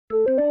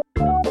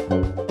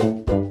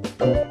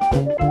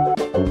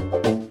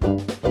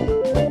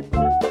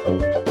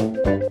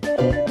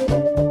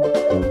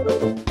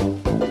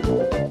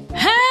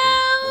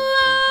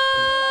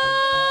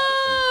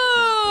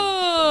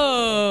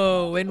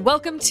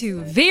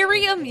to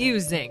Very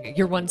Amusing,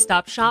 your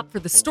one-stop shop for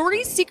the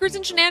stories, secrets,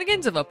 and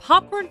shenanigans of a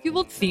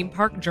popcorn-fueled theme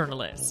park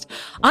journalist.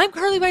 I'm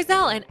Carly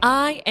Weisel, and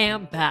I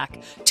am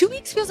back. 2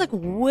 weeks feels like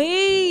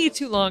way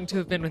too long to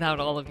have been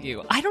without all of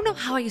you. I don't know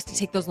how I used to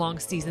take those long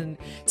season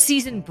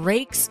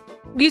breaks.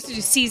 We used to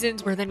do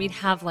seasons where then we'd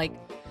have like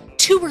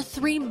 2 or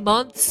 3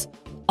 months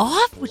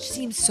off, which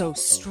seems so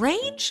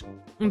strange.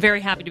 I'm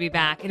very happy to be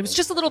back. And it was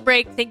just a little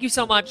break. Thank you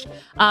so much.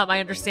 I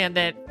understand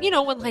that,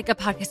 when like a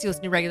podcast you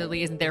listen to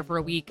regularly isn't there for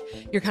a week,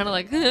 you're kind of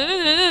like,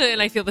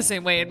 and I feel the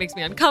same way. It makes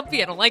me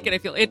uncomfy. I don't like it. I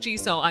feel itchy.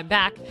 So I'm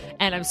back,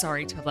 and I'm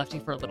sorry to have left you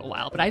for a little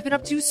while, but I've been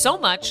up to so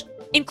much,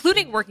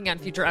 including working on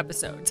future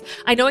episodes.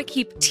 I know I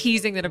keep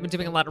teasing that I've been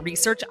doing a lot of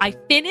research. I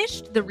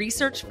finished the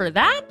research for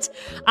that.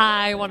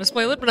 I want to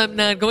spoil it, but I'm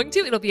not going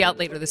to. It'll be out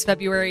later this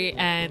February,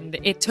 and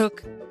it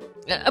took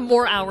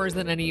more hours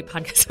than any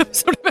podcast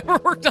episode I've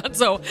ever worked on,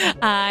 so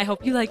I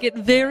hope you like it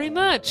very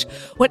much.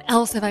 What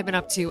else have I been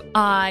up to?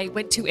 I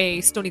went to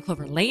a Stony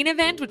Clover Lane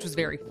event, which was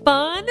very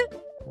fun.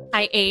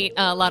 I ate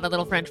a lot of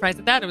little french fries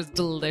at that. It was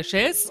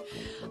delicious.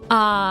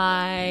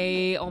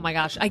 I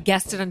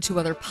guested on 2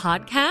 other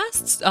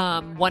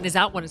podcasts. One is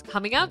out, one is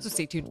coming out, so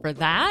stay tuned for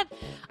that.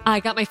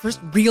 I got my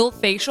first real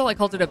facial. I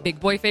called it a big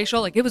boy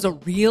facial. Like, it was a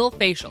real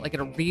facial, like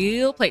at a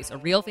real place, a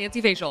real fancy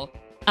facial.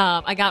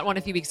 I got one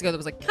a few weeks ago that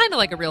was like kind of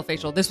like a real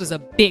facial. This was a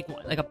big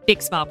one, like a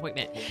big spa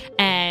appointment.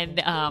 And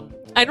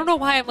I don't know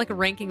why I'm like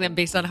ranking them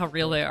based on how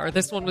real they are.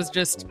 This one was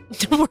just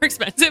more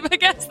expensive, I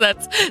guess.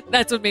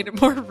 That's what made it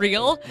more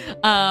real.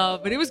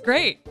 But it was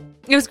great.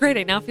 It was great.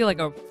 I now feel like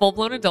a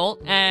full-blown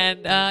adult, and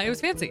it was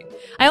fancy.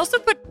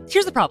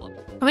 Here's the problem.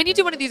 When you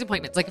do one of these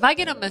appointments, like if I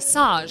get a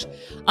massage,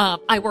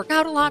 I work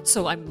out a lot,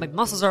 so my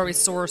muscles are always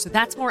sore, so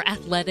that's more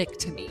athletic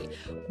to me.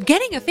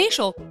 Getting a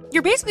facial,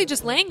 you're basically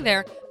just laying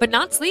there, but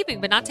not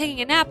sleeping, but not taking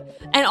a nap,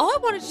 and all I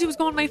wanted to do was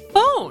go on my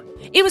phone.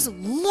 It was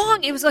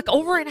long, it was like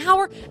over an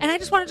hour, and I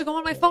just wanted to go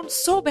on my phone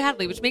so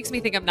badly, which makes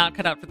me think I'm not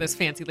cut out for this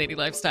fancy lady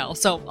lifestyle,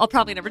 so I'll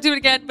probably never do it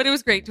again, but it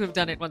was great to have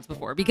done it once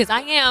before, because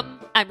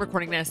I'm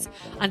recording this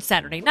on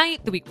Saturday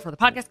night, the week before the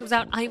podcast comes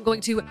out. I am going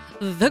to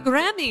the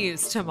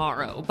Grammys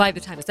tomorrow. By the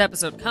time this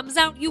episode comes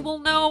out, you will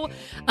know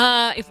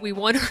if we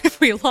won or if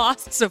we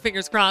lost, so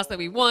fingers crossed that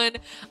we won.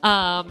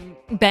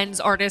 Ben's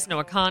artist,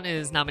 Noah Khan,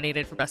 is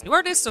nominated for Best New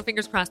Artist, so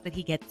fingers crossed that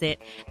he gets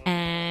it.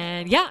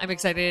 And yeah, I'm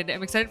excited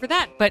for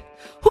that. But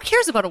who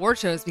cares about award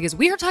shows, because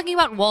we are talking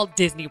about Walt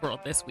Disney World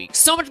this week.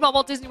 So much about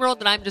Walt Disney World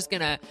that I'm just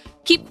gonna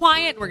keep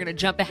quiet. We're gonna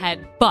jump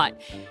ahead. But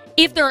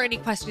if there are any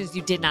questions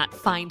you did not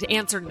find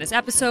answered in this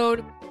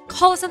episode,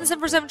 call us on the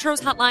 747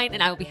 Churros hotline,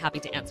 and I will be happy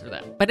to answer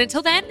them. But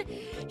until then,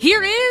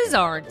 here is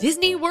our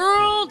Disney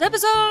World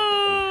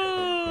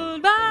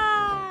episode. Bye!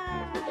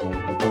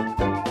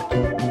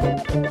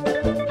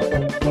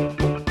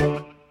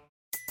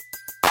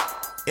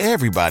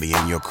 Everybody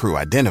in your crew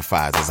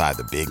identifies as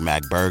either Big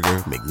Mac Burger,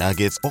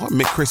 McNuggets, or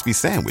McCrispy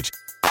Sandwich.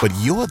 But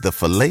you're the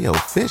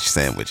Filet-O-Fish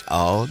Sandwich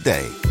all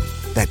day.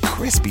 That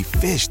crispy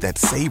fish, that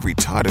savory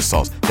tartar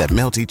sauce, that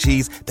melty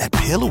cheese, that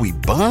pillowy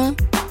bun.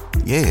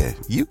 Yeah,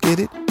 you get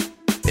it.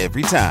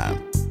 Every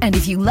time. And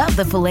if you love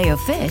the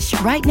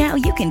Filet-O-Fish, right now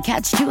you can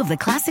catch 2 of the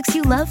classics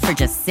you love for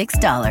just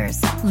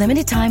 $6.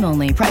 Limited time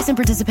only. Price and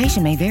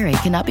participation may vary.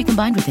 Cannot be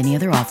combined with any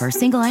other offer.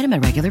 Single item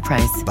at regular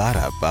price.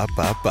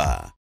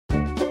 Ba-da-ba-ba-ba.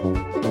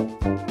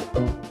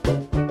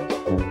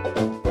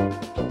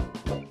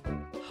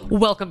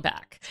 Welcome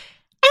back.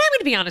 And I'm going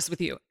to be honest with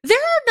you. There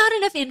are not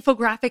enough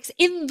infographics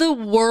in the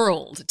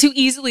world to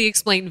easily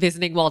explain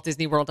visiting Walt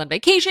Disney World on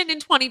vacation in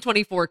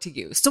 2024 to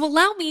you. So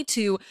allow me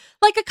to,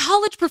 like a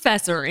college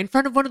professor in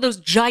front of one of those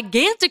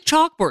gigantic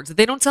chalkboards that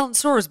they don't sell in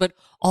stores but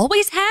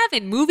always have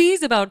in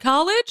movies about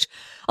college,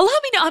 allow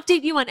me to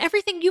update you on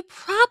everything you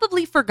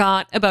probably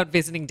forgot about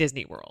visiting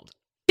Disney World.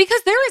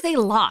 Because there is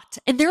a lot,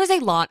 and there is a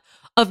lot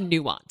of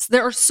nuance.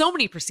 There are so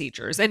many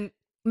procedures and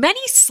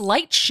many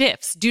slight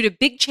shifts due to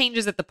big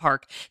changes at the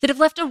park that have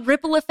left a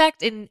ripple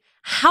effect in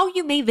how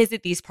you may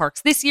visit these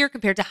parks this year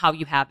compared to how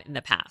you have in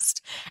the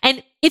past.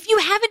 And if you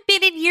haven't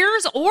been in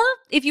years, or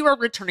if you are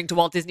returning to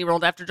Walt Disney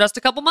World after just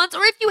a couple months,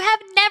 or if you have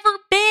never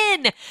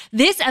been,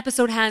 this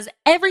episode has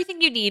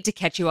everything you need to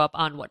catch you up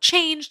on what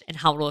changed and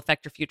how it will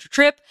affect your future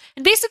trip,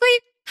 and basically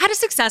how to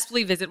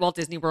successfully visit Walt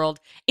Disney World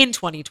in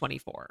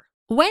 2024.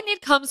 When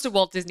it comes to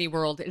Walt Disney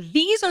World,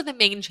 these are the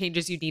main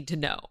changes you need to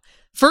know.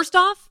 First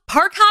off,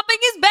 park hopping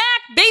is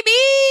back,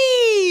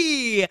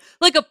 baby!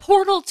 Like a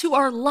portal to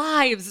our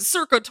lives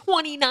circa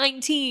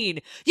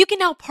 2019. You can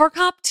now park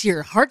hop to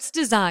your heart's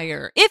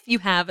desire if you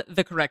have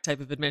the correct type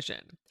of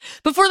admission.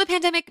 Before the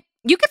pandemic,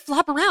 you could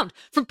flop around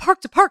from park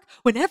to park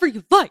whenever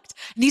you liked.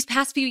 In these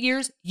past few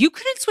years, you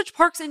couldn't switch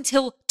parks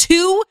until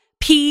 2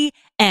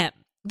 p.m.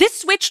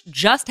 This switch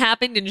just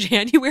happened in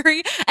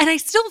January, and I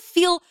still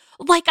feel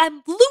like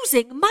I'm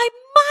losing my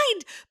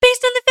mind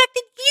based on the fact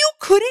that you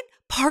couldn't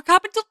park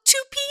hop until 2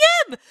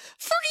 p.m.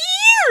 for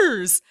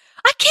years.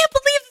 I can't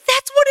believe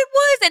that's what it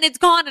was, and it's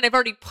gone, and I've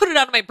already put it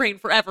out of my brain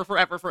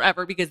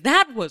forever, because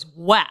that was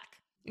whack.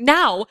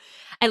 Now,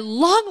 at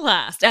long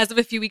last, as of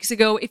a few weeks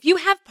ago, if you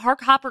have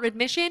Park Hopper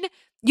admission,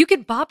 you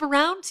can bop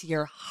around to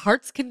your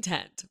heart's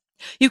content.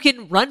 You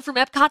can run from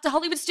Epcot to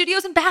Hollywood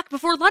Studios and back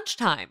before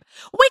lunchtime.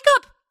 Wake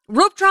up,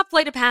 rope drop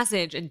Flight of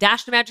Passage, and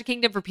dash to Magic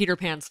Kingdom for Peter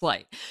Pan's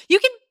flight. You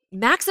can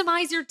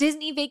maximize your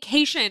Disney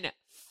vacation.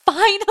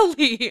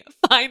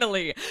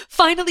 Finally,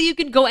 you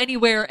can go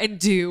anywhere and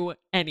do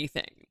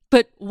anything.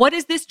 But what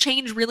does this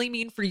change really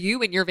mean for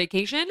you and your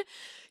vacation?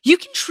 You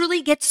can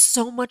truly get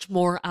so much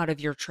more out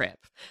of your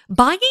trip.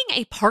 Buying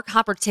a Park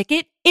Hopper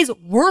ticket is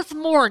worth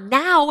more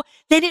now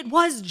than it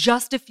was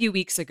just a few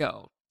weeks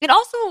ago. It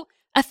also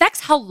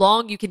affects how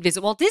long you can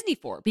visit Walt Disney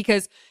for,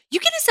 because you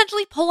can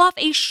essentially pull off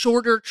a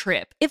shorter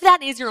trip, if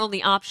that is your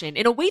only option,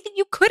 in a way that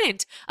you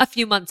couldn't a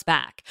few months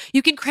back.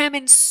 You can cram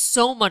in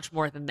so much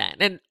more than then,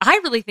 and I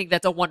really think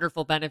that's a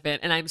wonderful benefit,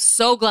 and I'm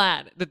so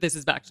glad that this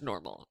is back to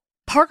normal.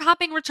 Park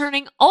hopping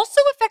returning also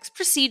affects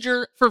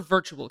procedure for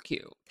virtual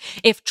queue.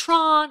 If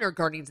Tron or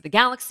Guardians of the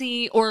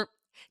Galaxy or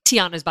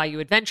Tiana's Bayou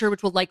Adventure,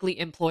 which will likely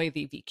employ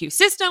the VQ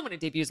system when it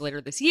debuts later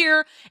this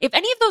year, if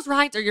any of those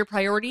rides are your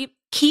priority,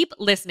 keep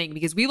listening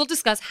because we will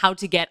discuss how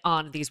to get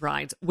on these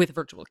rides with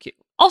virtual queue.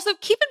 Also,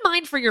 keep in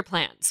mind for your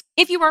plans.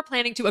 If you are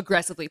planning to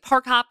aggressively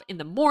park hop in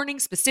the morning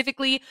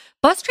specifically,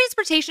 bus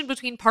transportation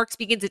between parks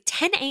begins at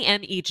 10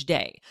 a.m. each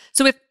day.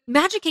 So if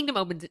Magic Kingdom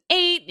opens at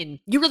 8 and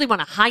you really want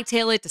to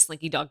hightail it to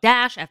Slinky Dog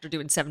Dash after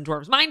doing Seven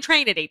Dwarfs Mine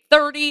Train at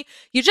 8:30,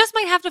 you just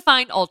might have to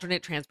find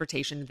alternate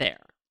transportation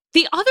there.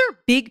 The other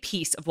big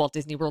piece of Walt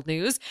Disney World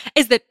news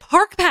is that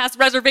Park Pass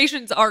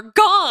reservations are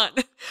gone.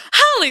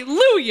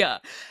 Hallelujah!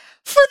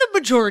 For the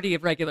majority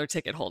of regular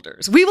ticket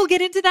holders. We will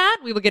get into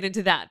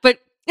that. But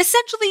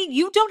essentially,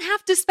 you don't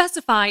have to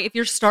specify if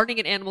you're starting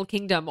at Animal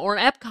Kingdom or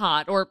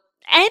Epcot or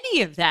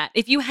any of that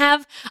if you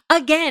have,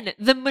 again,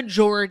 the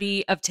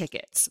majority of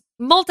tickets.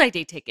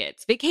 Multi-day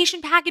tickets,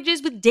 vacation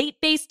packages with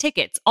date-based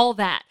tickets, all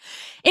that.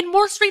 In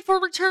more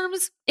straightforward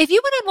terms, if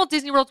you went on Walt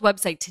Disney World's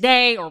website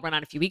today or went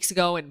on a few weeks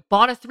ago and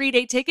bought a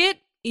 3-day ticket,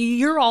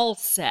 you're all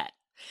set.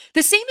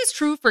 The same is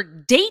true for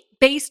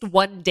date-based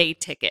one-day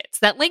tickets.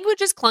 That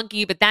language is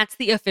clunky, but that's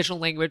the official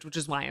language, which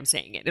is why I'm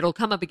saying it. It'll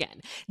come up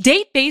again.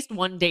 Date-based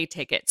one-day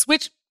tickets,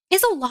 which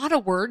is a lot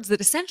of words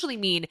that essentially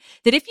mean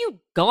that if you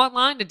go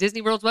online to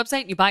Disney World's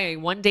website and you buy a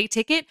one-day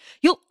ticket,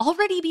 you'll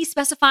already be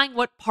specifying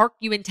what park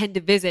you intend to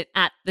visit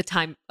at the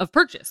time of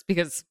purchase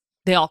because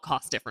they all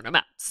cost different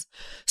amounts.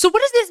 So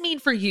what does this mean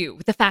for you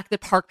with the fact that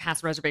Park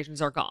Pass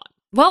reservations are gone?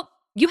 Well,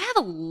 you have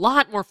a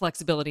lot more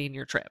flexibility in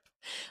your trip.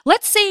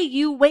 Let's say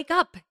you wake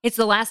up, it's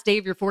the last day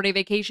of your 4-day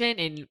vacation,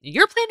 and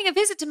you're planning a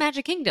visit to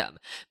Magic Kingdom,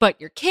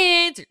 but your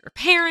kids or your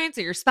parents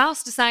or your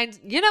spouse decides,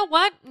 you know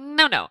what?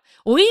 No,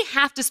 we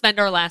have to spend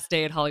our last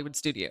day at Hollywood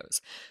Studios.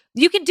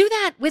 You can do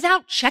that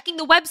without checking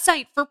the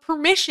website for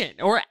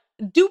permission or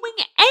doing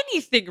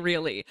anything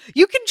really.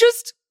 You can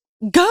just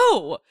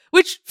go,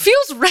 which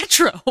feels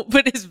retro,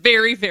 but is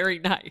very, very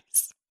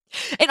nice.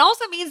 It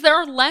also means there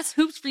are less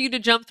hoops for you to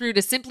jump through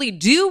to simply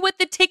do what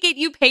the ticket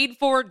you paid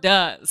for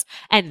does.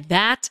 And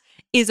that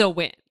is a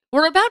win.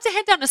 We're about to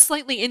head down a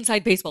slightly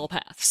inside baseball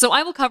path, so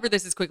I will cover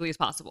this as quickly as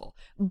possible.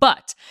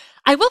 But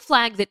I will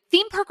flag that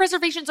theme park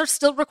reservations are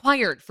still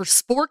required for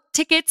sport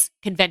tickets,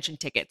 convention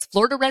tickets,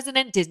 Florida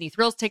resident Disney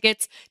Thrills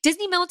tickets,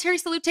 Disney Military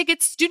Salute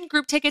tickets, student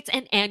group tickets,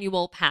 and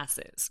annual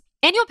passes.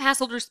 Annual pass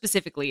holders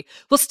specifically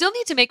will still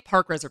need to make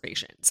park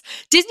reservations.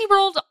 Disney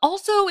World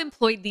also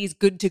employed these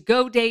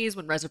good-to-go days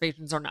when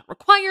reservations are not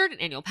required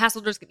and annual pass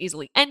holders can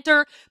easily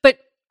enter, but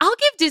I'll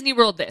give Disney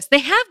World this. They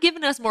have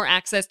given us more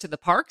access to the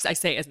parks, I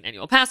say as an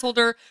annual pass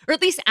holder, or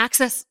at least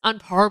access on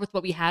par with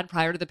what we had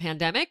prior to the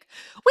pandemic,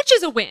 which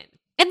is a win.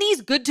 And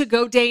these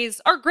good-to-go days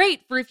are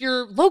great for if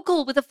you're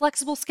local with a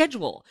flexible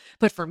schedule.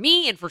 But for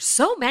me and for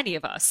so many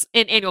of us,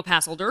 an annual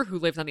pass holder who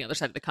lives on the other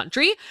side of the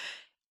country,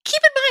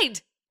 keep in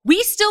mind,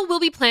 we still will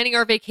be planning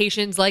our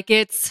vacations like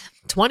it's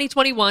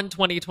 2021,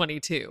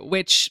 2022,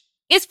 which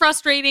is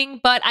frustrating,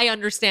 but I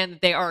understand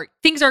that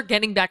things are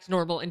getting back to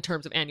normal in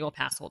terms of annual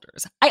pass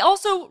holders. I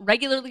also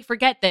regularly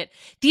forget that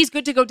these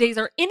good-to-go days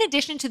are in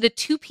addition to the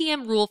 2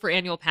 p.m. rule for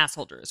annual pass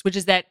holders, which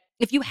is that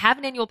if you have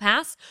an annual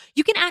pass,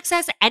 you can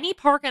access any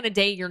park on a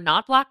day you're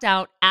not blocked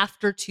out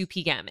after 2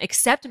 p.m.,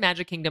 except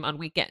Magic Kingdom on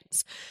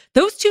weekends.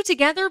 Those two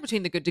together,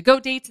 between the good-to-go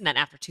dates and that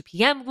after 2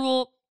 p.m.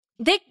 rule,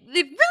 it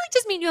really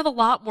does mean you have a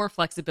lot more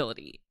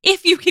flexibility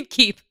if you can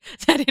keep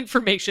that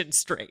information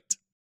straight.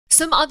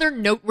 Some other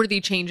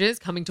noteworthy changes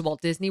coming to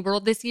Walt Disney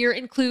World this year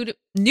include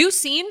new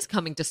scenes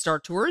coming to Star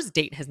Tours,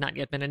 date has not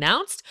yet been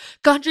announced,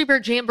 Gondry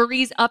Bear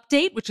Jamboree's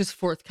update, which is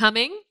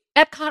forthcoming,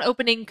 Epcot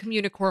opening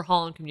Communicore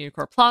Hall and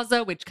Communicore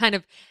Plaza, which kind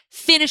of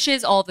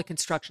finishes all the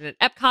construction at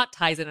Epcot,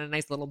 ties in a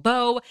nice little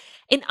bow,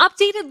 an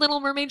updated Little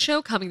Mermaid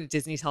show coming to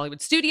Disney's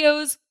Hollywood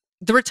Studios,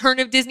 the return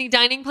of Disney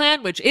Dining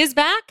Plan, which is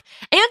back,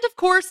 and of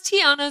course,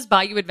 Tiana's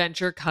Bayou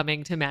Adventure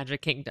coming to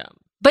Magic Kingdom.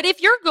 But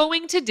if you're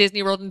going to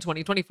Disney World in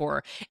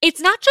 2024,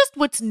 it's not just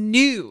what's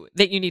new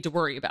that you need to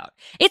worry about.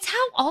 It's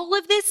how all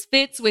of this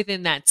fits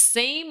within that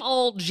same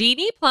old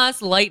Genie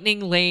Plus Lightning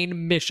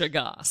Lane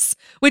mishegas,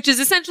 which is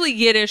essentially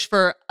Yiddish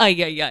for ay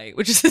ay ay,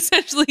 which is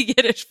essentially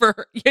Yiddish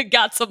for you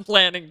got some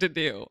planning to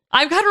do.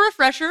 I've got a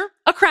refresher,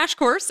 a crash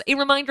course, a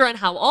reminder on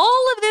how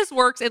all of this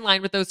works in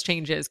line with those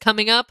changes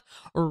coming up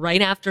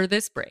right after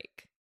this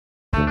break.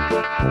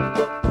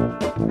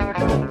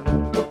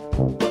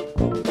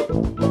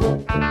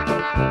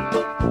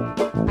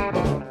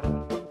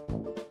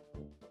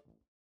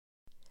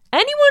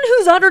 Anyone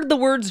who's uttered the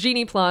words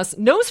Genie Plus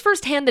knows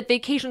firsthand that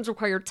vacations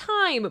require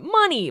time,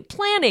 money,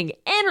 planning,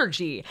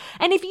 energy.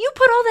 And if you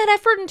put all that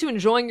effort into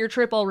enjoying your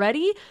trip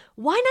already,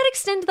 why not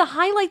extend the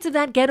highlights of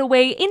that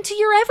getaway into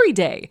your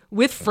everyday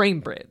with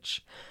Framebridge?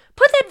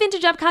 Put that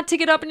vintage Epcot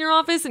ticket up in your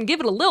office and give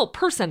it a little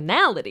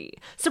personality.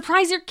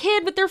 Surprise your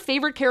kid with their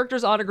favorite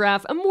character's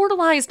autograph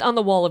immortalized on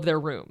the wall of their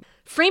room.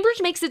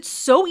 Framebridge makes it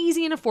so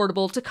easy and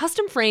affordable to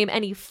custom frame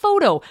any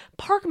photo,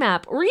 park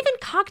map, or even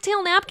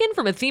cocktail napkin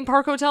from a theme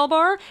park hotel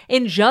bar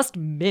in just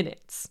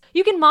minutes.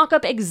 You can mock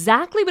up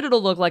exactly what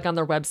it'll look like on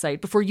their website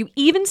before you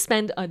even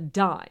spend a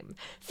dime.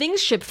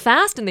 Things ship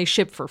fast and they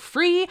ship for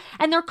free,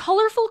 and their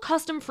colorful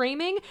custom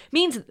framing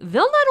means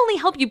they'll not only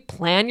help you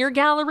plan your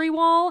gallery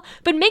wall,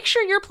 but make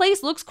sure your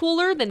place looks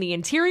cooler than the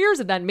interiors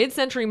of that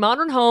mid-century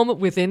modern home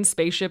within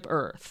Spaceship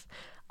Earth.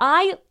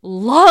 I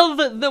love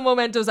the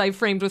mementos I've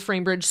framed with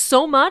Framebridge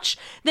so much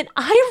that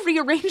I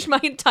rearranged my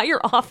entire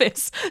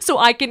office so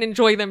I can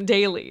enjoy them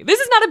daily. This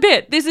is not a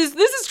bit. This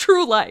is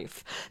true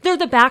life. They're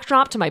the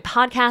backdrop to my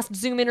podcast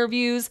Zoom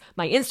interviews,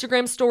 my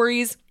Instagram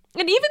stories,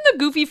 and even the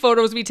goofy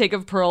photos we take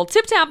of Pearl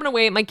tip-tapping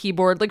away at my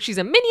keyboard like she's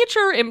a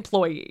miniature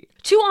employee.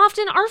 Too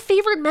often, our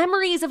favorite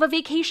memories of a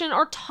vacation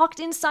are tucked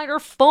inside our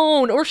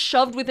phone or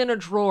shoved within a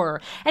drawer,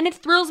 and it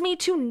thrills me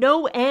to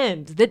no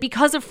end that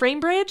because of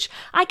Framebridge,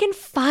 I can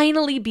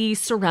finally be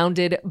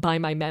surrounded by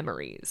my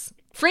memories.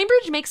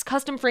 Framebridge makes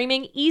custom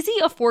framing easy,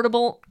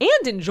 affordable,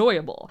 and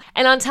enjoyable.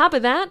 And on top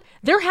of that,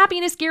 their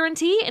happiness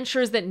guarantee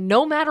ensures that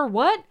no matter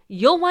what,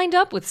 you'll wind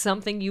up with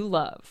something you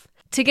love.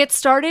 To get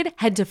started,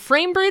 head to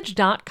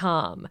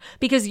Framebridge.com,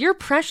 because your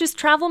precious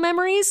travel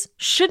memories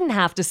shouldn't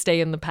have to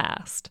stay in the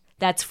past.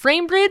 That's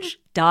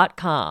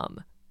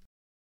Framebridge.com.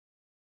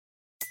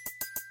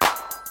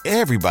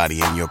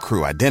 Everybody in your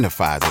crew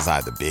identifies as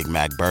either Big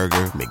Mac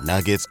Burger,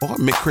 McNuggets, or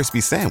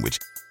McCrispy Sandwich.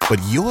 But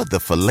you're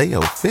the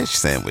Filet-O-Fish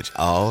Sandwich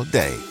all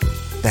day.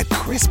 That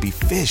crispy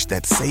fish,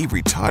 that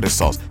savory tartar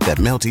sauce, that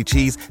melty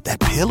cheese, that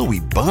pillowy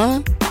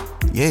bun.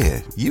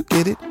 Yeah, you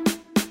get it.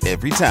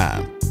 Every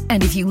time.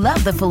 And if you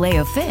love the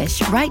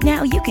Filet-O-Fish, right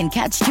now you can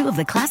catch two of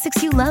the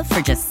classics you love for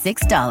just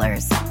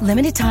 $6.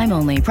 Limited time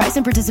only. Price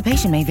and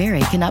participation may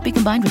vary. Cannot be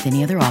combined with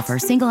any other offer.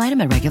 Single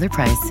item at regular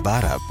price.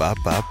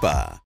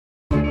 Ba-da-ba-ba-ba.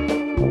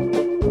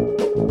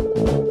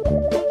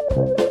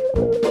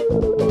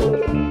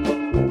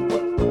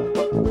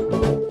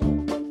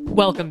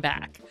 Welcome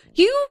back.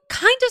 You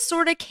kinda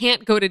sorta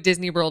can't go to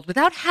Disney World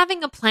without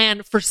having a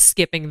plan for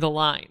skipping the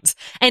lines.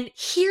 And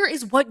here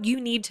is what you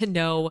need to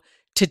know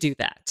to do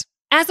that.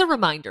 As a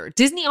reminder,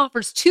 Disney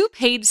offers two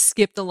paid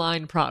Skip the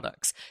Line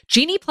products,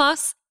 Genie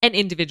Plus and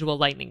Individual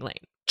Lightning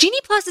Lane.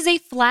 Genie Plus is a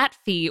flat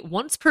fee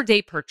once per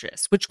day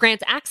purchase, which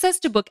grants access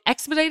to book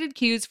expedited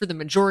queues for the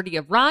majority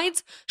of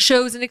rides,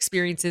 shows, and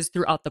experiences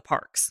throughout the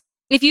parks.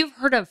 If you've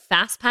heard of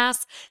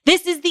FastPass,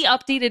 this is the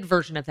updated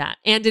version of that,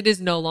 and it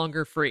is no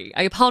longer free.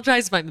 I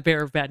apologize if I'm the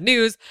bearer of bad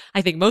news.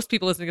 I think most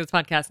people listening to this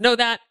podcast know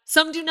that.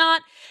 Some do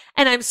not,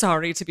 and I'm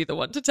sorry to be the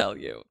one to tell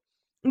you.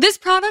 This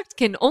product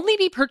can only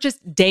be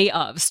purchased day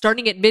of,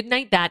 starting at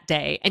midnight that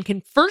day, and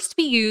can first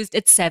be used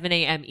at 7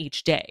 a.m.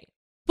 each day.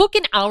 Book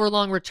an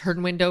hour-long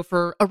return window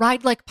for a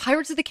ride like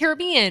Pirates of the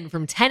Caribbean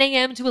from 10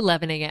 a.m. to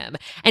 11 a.m.,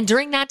 and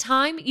during that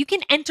time, you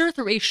can enter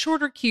through a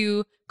shorter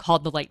queue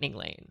called the Lightning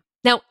Lane.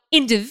 Now,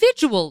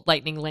 Individual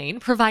Lightning Lane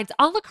provides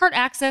a la carte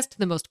access to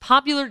the most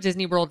popular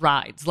Disney World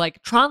rides,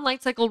 like Tron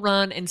Lightcycle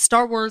Run and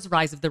Star Wars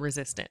Rise of the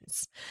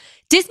Resistance.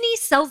 Disney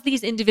sells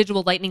these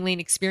individual Lightning Lane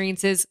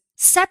experiences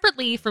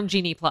separately from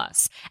Genie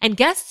Plus, and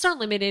guests are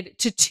limited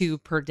to 2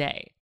 per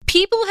day.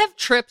 People have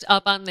tripped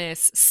up on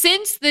this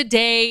since the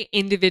day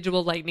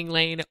Individual Lightning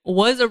Lane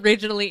was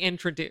originally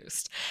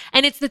introduced.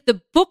 And it's that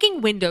the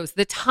booking windows,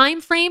 the time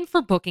frame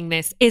for booking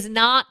this is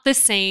not the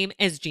same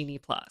as Genie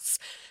Plus.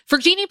 For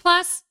Genie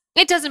Plus,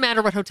 it doesn't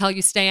matter what hotel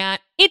you stay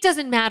at. It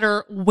doesn't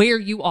matter where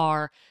you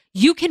are.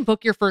 You can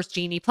book your first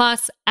Genie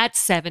Plus at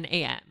 7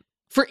 a.m.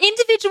 For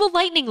Individual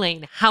Lightning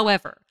Lane,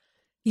 however,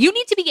 you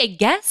need to be a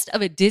guest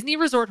of a Disney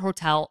Resort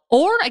hotel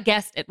or a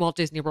guest at Walt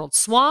Disney World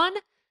Swan,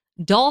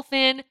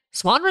 Dolphin,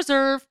 Swan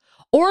Reserve,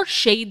 or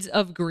Shades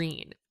of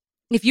Green.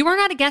 If you are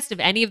not a guest of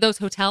any of those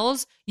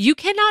hotels, you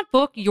cannot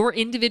book your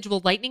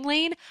individual Lightning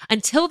Lane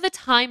until the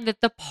time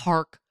that the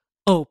park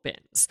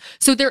opens.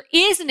 So there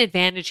is an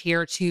advantage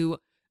here to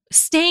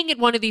staying at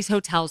one of these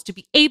hotels to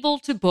be able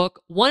to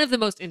book one of the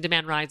most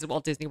in-demand rides at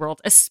Walt Disney World,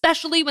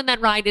 especially when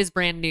that ride is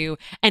brand new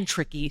and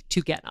tricky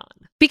to get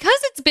on. Because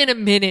it's been a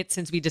minute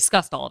since we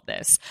discussed all of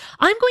this,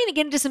 I'm going to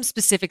get into some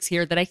specifics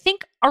here that I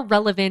think are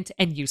relevant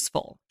and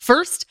useful.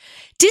 First,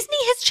 Disney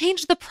has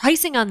changed the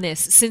pricing on this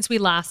since we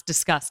last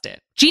discussed it.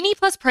 Genie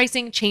Plus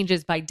pricing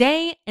changes by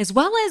day as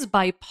well as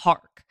by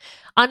park.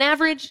 On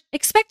average,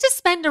 expect to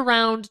spend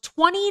around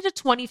 $20 to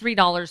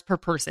 $23 per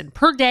person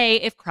per day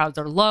if crowds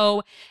are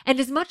low,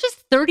 and as much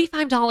as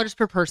 $35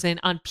 per person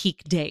on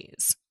peak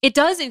days. It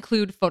does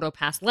include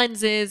PhotoPass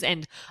lenses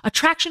and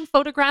attraction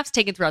photographs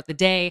taken throughout the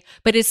day,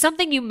 but is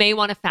something you may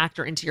want to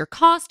factor into your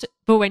cost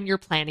when you're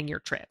planning your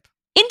trip.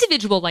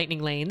 Individual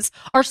Lightning lanes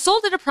are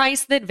sold at a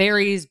price that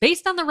varies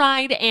based on the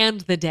ride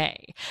and the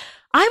day.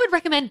 I would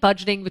recommend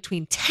budgeting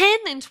between $10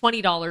 and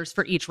 $20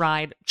 for each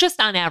ride, just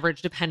on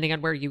average, depending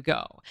on where you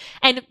go.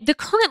 And the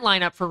current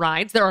lineup for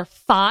rides, there are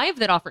 5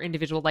 that offer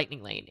individual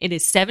Lightning Lane. It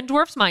is Seven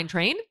Dwarfs Mine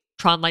Train,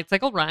 Tron Light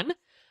Cycle Run,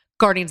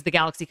 Guardians of the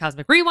Galaxy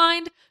Cosmic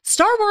Rewind,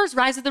 Star Wars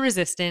Rise of the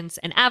Resistance,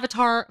 and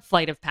Avatar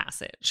Flight of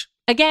Passage.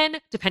 Again,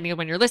 depending on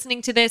when you're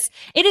listening to this,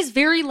 it is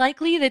very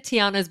likely that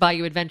Tiana's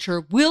Bayou Adventure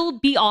will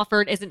be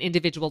offered as an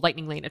individual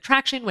Lightning Lane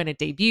attraction when it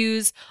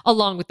debuts,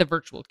 along with the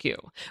virtual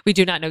queue. We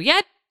do not know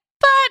yet,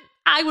 but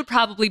I would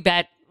probably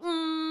bet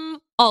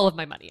all of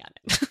my money on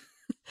it.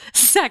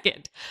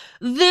 Second,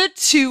 the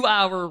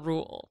 2-hour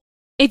rule.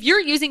 If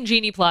you're using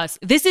Genie Plus,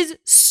 this is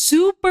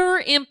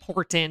super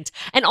important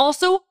and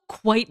also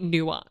quite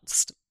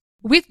nuanced.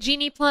 With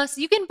Genie Plus,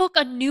 you can book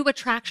a new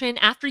attraction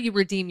after you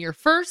redeem your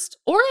first,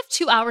 or if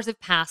 2 hours have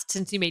passed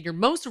since you made your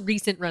most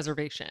recent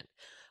reservation.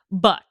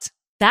 But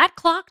that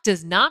clock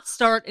does not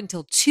start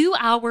until 2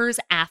 hours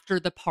after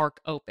the park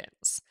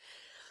opens.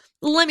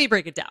 Let me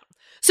break it down.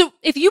 So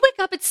if you wake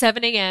up at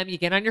 7 a.m., you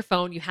get on your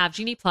phone, you have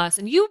Genie Plus,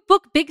 and you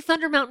book Big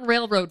Thunder Mountain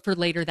Railroad for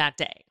later that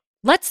day.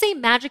 Let's say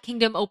Magic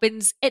Kingdom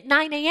opens at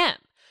 9 a.m.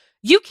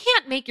 You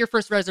can't make your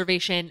first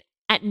reservation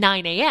at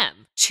 9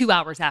 a.m., 2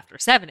 hours after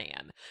 7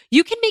 a.m.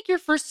 You can make your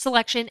first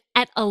selection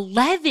at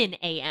 11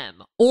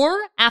 a.m.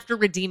 or after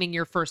redeeming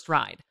your first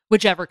ride,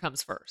 whichever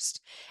comes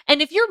first.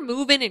 And if you're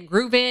moving and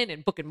grooving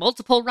and booking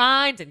multiple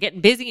rides and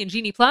getting busy in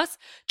Genie Plus,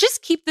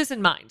 just keep this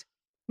in mind.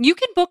 You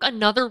can book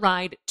another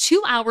ride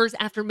 2 hours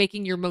after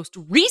making your most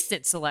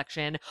recent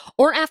selection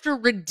or after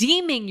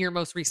redeeming your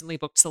most recently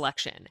booked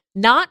selection,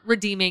 not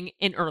redeeming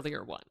an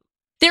earlier one.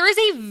 There is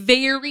a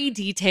very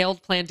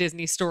detailed Plan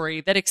Disney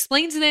story that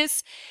explains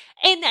this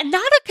in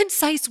not a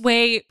concise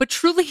way, but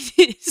truly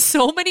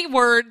so many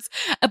words,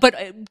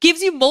 but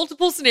gives you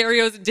multiple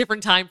scenarios in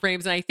different time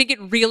frames. And I think it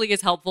really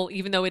is helpful,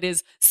 even though it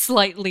is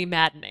slightly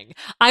maddening.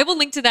 I will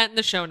link to that in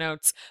the show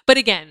notes. But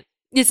again,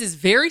 this is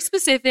very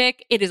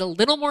specific. It is a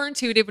little more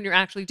intuitive when you're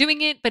actually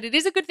doing it, but it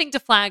is a good thing to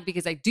flag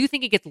because I do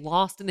think it gets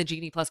lost in the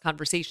Genie Plus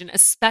conversation,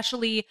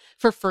 especially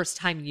for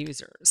first-time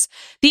users.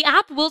 The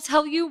app will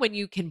tell you when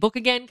you can book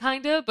again,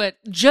 but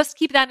just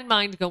keep that in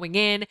mind going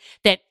in,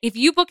 that if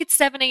you book at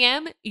 7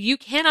 a.m., you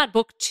cannot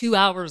book 2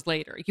 hours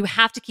later. You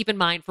have to keep in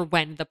mind for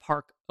when the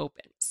park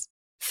opens.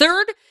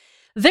 Third,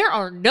 there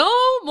are no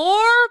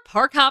more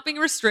park hopping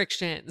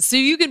restrictions, so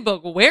you can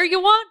book where you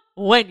want,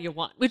 when you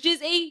want, which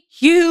is a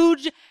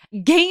huge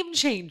game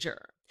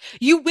changer.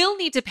 You will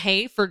need to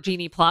pay for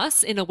Genie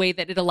Plus in a way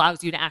that it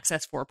allows you to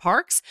access 4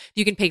 parks.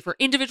 You can pay for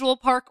individual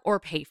park or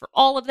pay for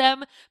all of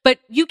them, but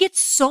you get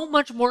so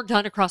much more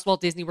done across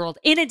Walt Disney World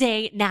in a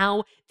day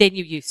now than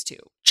you used to.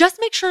 Just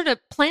make sure to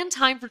plan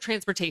time for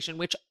transportation,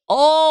 which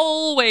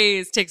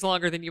always takes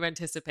longer than you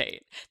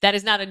anticipate. That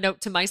is not a note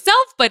to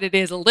myself, but it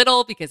is a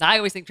little because I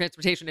always think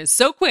transportation is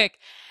so quick,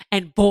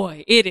 and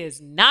boy, it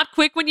is not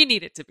quick when you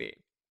need it to be.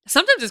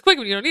 Sometimes it's quick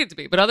when you don't need it to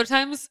be, but other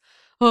times,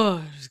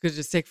 it's going to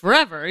just take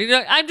forever.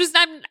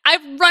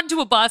 I've run to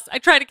a bus, I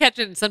try to catch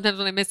it, and sometimes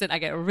when I miss it, I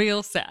get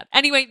real sad.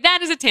 Anyway,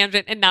 that is a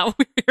tangent, and now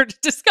we're here to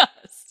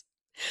discuss.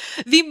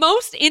 The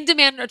most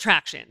in-demand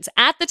attractions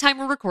at the time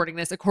we're recording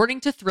this,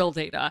 according to Thrill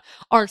Data,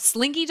 are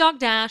Slinky Dog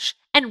Dash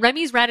and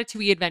Remy's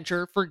Ratatouille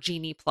Adventure for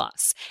Genie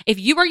Plus. If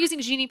you are using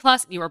Genie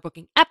Plus and you are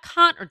booking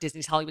Epcot or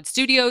Disney's Hollywood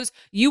Studios,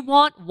 you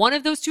want one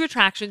of those 2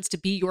 attractions to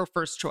be your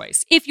first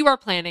choice if you are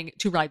planning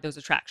to ride those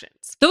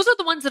attractions. Those are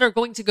the ones that are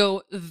going to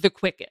go the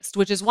quickest,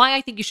 which is why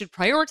I think you should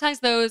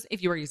prioritize those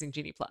if you are using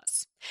Genie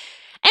Plus.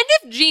 And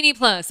if Genie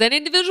Plus and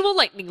individual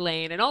Lightning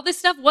Lane and all this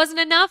stuff wasn't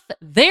enough,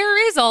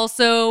 there is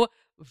also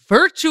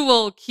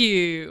Virtual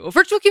Queue.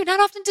 Virtual Queue,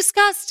 not often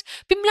discussed.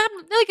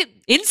 Like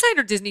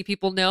insider Disney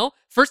people know.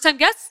 First-time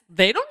guests,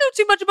 they don't know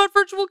too much about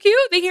Virtual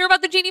Queue. They hear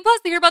about the Genie Plus,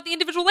 they hear about the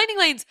individual Lightning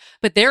Lanes,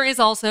 but there is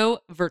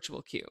also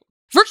Virtual Queue.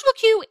 Virtual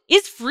Queue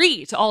is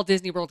free to all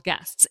Disney World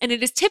guests, and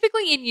it is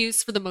typically in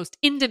use for the most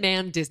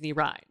in-demand Disney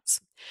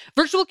rides.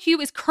 Virtual Queue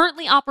is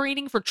currently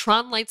operating for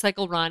Tron Light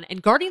Cycle Run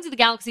and Guardians of the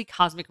Galaxy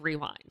Cosmic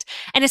Rewind.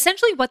 And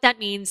essentially what that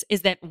means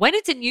is that when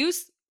it's in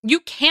use, You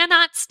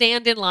cannot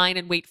stand in line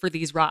and wait for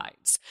these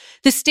rides.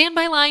 The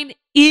standby line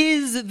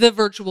is the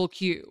virtual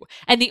queue,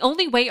 and the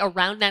only way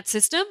around that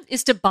system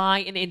is to buy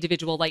an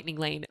individual Lightning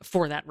Lane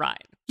for that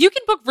ride. You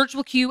can book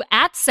virtual queue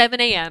at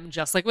 7 a.m.,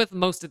 just like with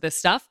most of this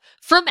stuff,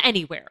 from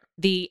anywhere.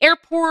 The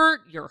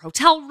airport, your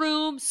hotel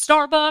room,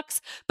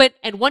 Starbucks, but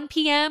at 1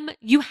 p.m.,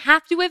 you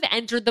have to have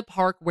entered the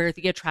park where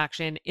the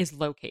attraction is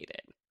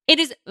located. It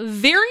is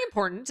very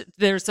important,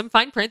 there's some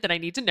fine print that I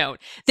need to note,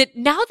 that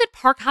now that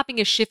park hopping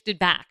is shifted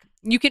back,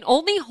 you can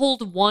only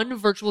hold one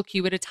virtual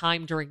queue at a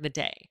time during the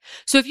day.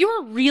 So if you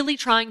are really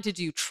trying to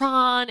do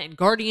Tron and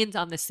Guardians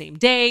on the same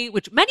day,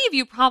 which many of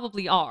you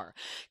probably are,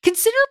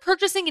 consider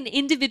purchasing an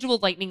individual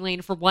Lightning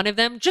Lane for one of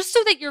them just so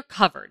that you're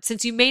covered,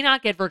 since you may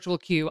not get virtual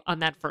queue on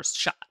that first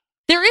shot.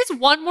 There is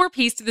one more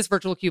piece to this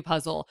virtual queue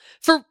puzzle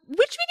for which we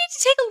need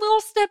to take a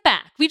little step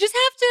back. We just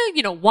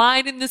have to,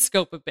 widen the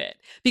scope a bit.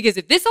 Because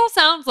if this all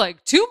sounds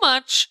like too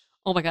much,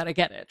 oh my God, I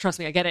get it. Trust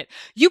me, I get it.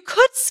 You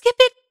could skip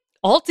it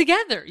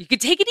altogether. You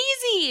could take it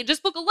easy and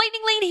just book a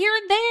Lightning Lane here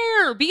and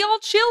there. Be all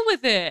chill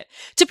with it.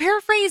 To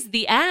paraphrase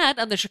the ad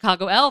on the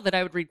Chicago L that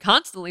I would read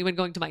constantly when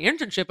going to my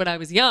internship when I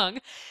was young,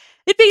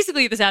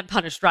 this ad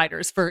punished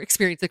riders for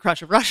experiencing the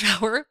crush of rush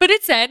hour, but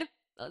it said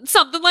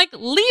something like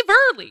leave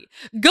early,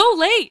 go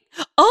late,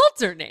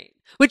 alternate,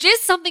 which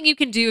is something you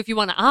can do if you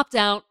want to opt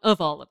out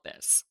of all of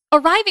this.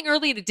 Arriving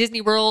early at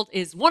Disney World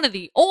is one of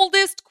the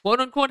oldest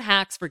quote-unquote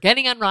hacks for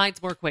getting on rides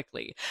more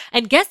quickly,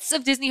 and guests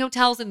of Disney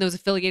hotels and those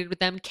affiliated with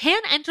them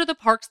can enter the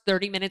parks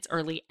 30 minutes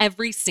early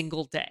every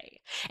single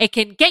day. It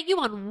can get you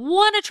on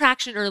one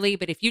attraction early,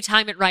 but if you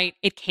time it right,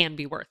 it can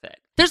be worth it.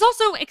 There's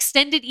also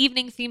extended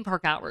evening theme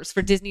park hours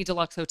for Disney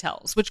Deluxe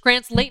hotels, which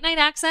grants late-night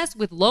access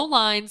with low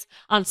lines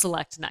on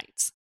select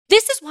nights.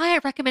 This is why I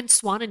recommend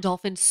Swan and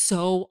Dolphin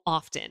so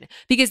often,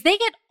 because they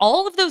get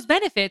all of those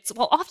benefits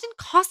while often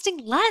costing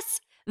less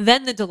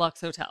than the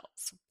deluxe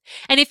hotels.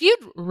 And if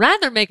you'd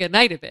rather make a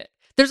night of it,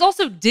 there's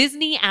also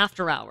Disney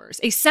After Hours,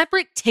 a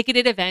separate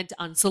ticketed event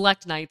on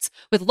select nights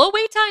with low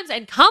wait times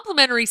and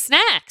complimentary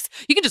snacks.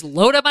 You can just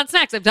load up on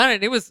snacks. I've done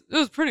it. It was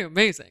pretty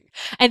amazing.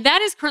 And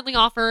that is currently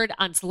offered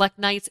on select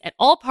nights at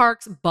all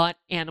parks but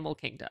Animal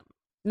Kingdom.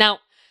 Now,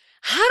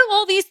 how do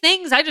all these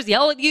things I just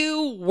yell at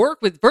you work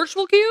with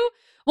virtual queue?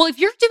 Well, if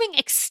you're doing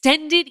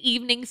extended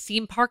evening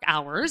theme park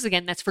hours,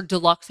 again, that's for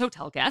deluxe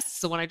hotel guests,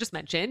 the one I just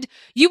mentioned,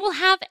 you will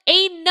have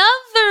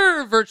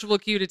another virtual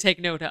queue to take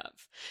note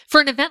of. For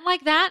an event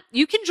like that,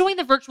 you can join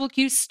the virtual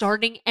queue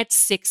starting at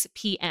 6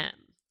 p.m.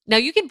 Now,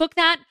 you can book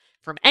that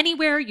from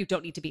anywhere. You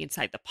don't need to be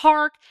inside the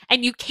park,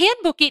 and you can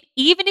book it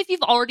even if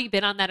you've already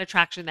been on that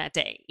attraction that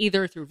day,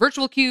 either through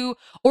virtual queue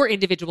or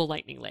individual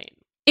Lightning Lane.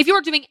 If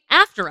you're doing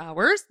After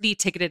Hours, the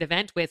ticketed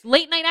event with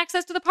late night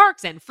access to the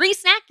parks and free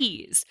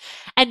snackies,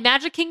 and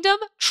Magic Kingdom,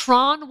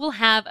 Tron will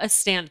have a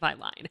standby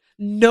line,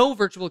 no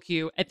virtual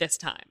queue at this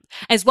time,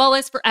 as well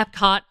as for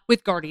Epcot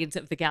with Guardians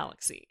of the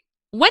Galaxy.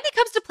 When it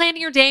comes to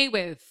planning your day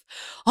with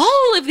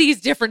all of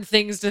these different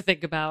things to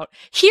think about,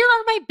 here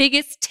are my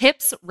biggest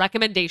tips,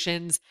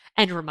 recommendations,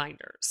 and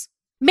reminders.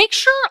 Make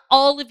sure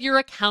all of your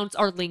accounts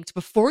are linked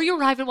before you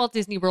arrive at Walt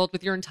Disney World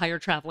with your entire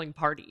traveling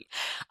party.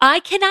 I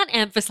cannot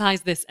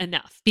emphasize this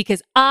enough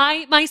because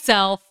I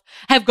myself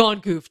have gone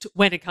goofed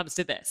when it comes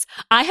to this.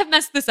 I have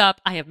messed this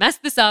up,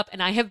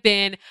 and I have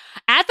been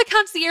at the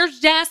concierge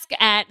desk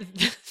at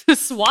the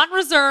Swan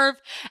Reserve,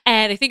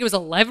 and I think it was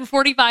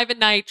 11:45 at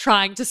night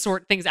trying to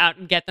sort things out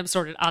and get them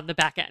sorted on the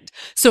back end.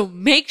 So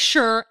make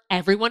sure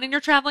everyone in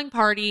your traveling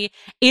party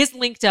is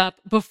linked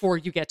up before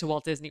you get to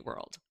Walt Disney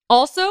World.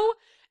 Also,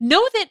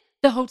 know that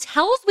the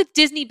hotels with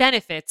Disney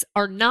benefits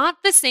are not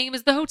the same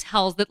as the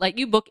hotels that let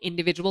you book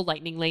individual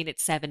Lightning Lane at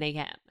 7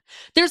 a.m.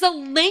 There's a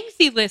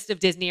lengthy list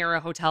of Disney-era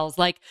hotels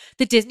like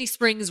the Disney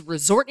Springs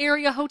Resort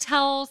Area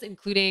hotels,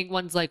 including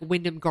ones like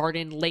Wyndham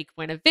Garden, Lake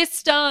Buena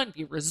Vista, and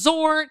View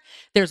Resort.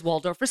 There's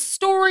Waldorf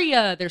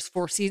Astoria. There's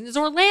Four Seasons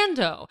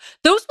Orlando.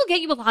 Those will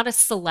get you a lot of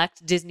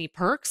select Disney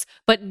perks,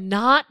 but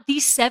not the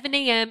 7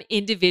 a.m.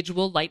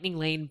 individual Lightning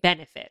Lane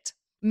benefit.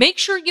 Make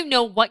sure you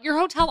know what your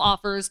hotel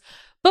offers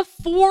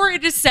before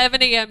it is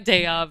 7 a.m.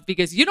 day of,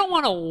 because you don't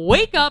want to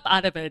wake up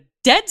out of a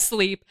dead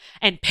sleep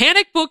and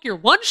panic book your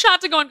one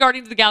shot to go on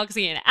Guardians of the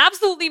Galaxy and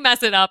absolutely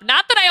mess it up.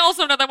 Not that I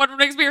also know that one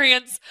from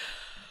experience,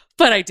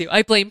 but I do.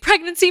 I blame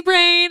pregnancy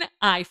brain.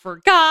 I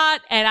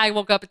forgot, and I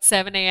woke up at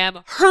 7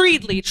 a.m.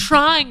 hurriedly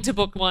trying to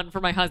book one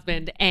for my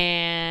husband,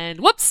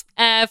 and whoops,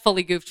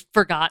 fully goofed,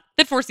 forgot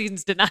that Four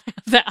Seasons did not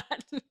have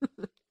that.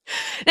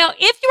 Now,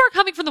 if you are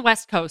coming from the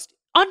West Coast,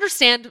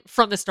 understand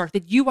from the start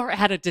that you are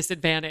at a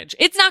disadvantage.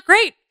 It's not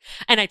great.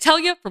 And I tell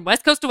you, from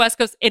West Coast to West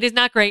Coast, it is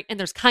not great, and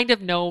there's kind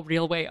of no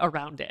real way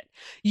around it.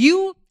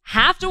 You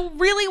have to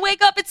really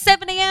wake up at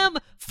 7 a.m.,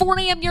 4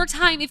 a.m. your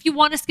time if you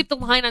want to skip the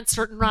line on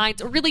certain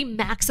rides or really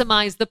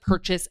maximize the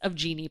purchase of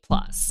Genie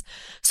Plus.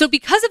 So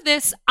because of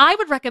this, I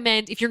would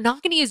recommend, if you're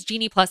not going to use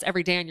Genie Plus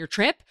every day on your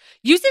trip,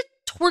 use it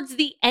towards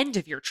the end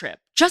of your trip,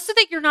 just so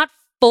that you're not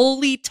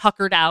fully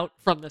tuckered out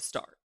from the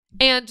start.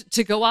 And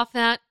to go off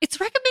that, it's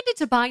recommended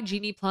to buy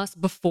Genie Plus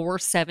before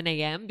 7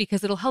 a.m.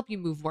 because it'll help you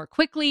move more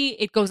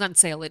quickly. It goes on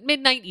sale at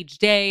midnight each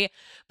day.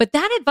 But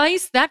that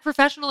advice, that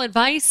professional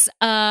advice,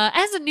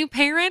 as a new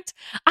parent,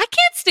 I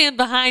can't stand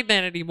behind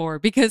that anymore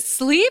because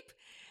sleep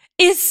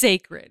is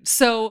sacred.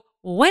 So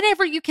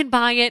whenever you can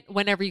buy it,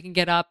 whenever you can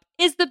get up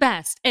is the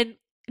best. And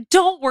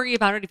don't worry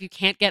about it if you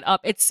can't get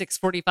up at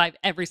 6:45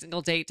 every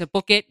single day to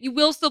book it. You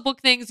will still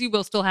book things. You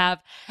will still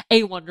have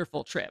a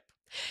wonderful trip.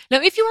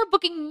 Now, if you are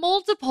booking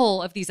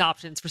multiple of these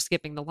options for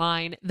skipping the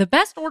line, the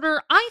best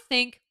order, I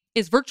think,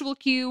 is Virtual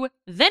Queue,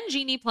 then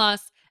Genie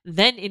Plus,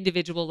 then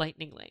individual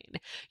Lightning Lane.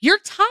 Your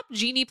top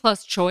Genie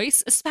Plus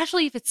choice,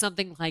 especially if it's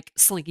something like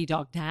Slinky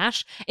Dog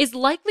Dash, is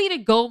likely to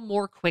go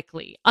more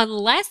quickly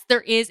unless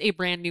there is a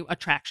brand new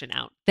attraction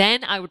out.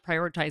 Then I would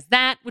prioritize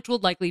that, which will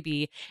likely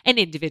be an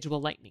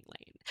individual Lightning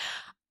Lane.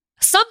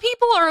 Some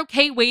people are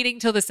okay waiting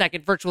till the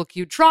second Virtual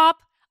Queue drop.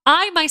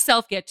 I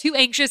myself get too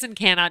anxious and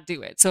cannot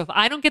do it. So if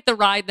I don't get the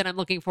ride that I'm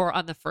looking for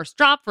on the first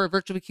drop for a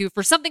virtual queue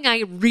for something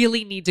I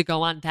really need to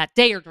go on that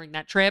day or during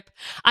that trip,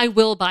 I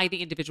will buy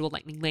the individual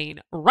Lightning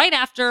Lane right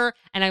after,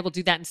 and I will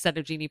do that instead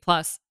of Genie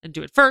Plus and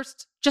do it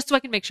first, just so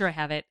I can make sure I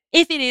have it.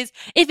 If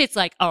it's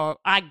like, oh,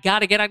 I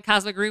gotta get on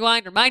Cosmic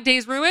Rewind or my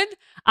day's ruined,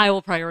 I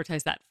will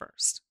prioritize that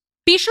first.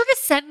 Be sure to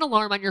set an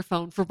alarm on your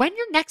phone for when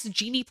your next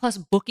Genie Plus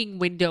booking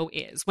window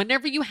is,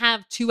 whenever you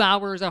have 2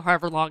 hours or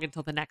however long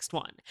until the next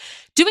one.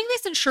 Doing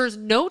this ensures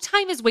no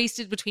time is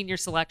wasted between your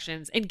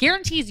selections and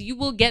guarantees you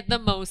will get the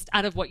most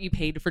out of what you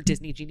paid for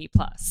Disney Genie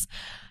Plus.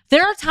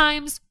 There are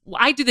times,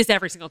 I do this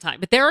every single time,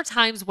 but there are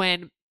times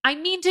when I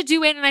mean to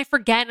do it and I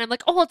forget and I'm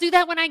like, oh, I'll do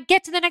that when I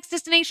get to the next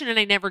destination, and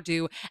I never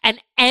do.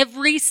 And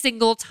every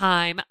single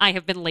time I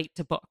have been late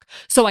to book.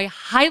 So I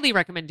highly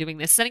recommend doing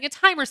this, setting a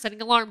timer, setting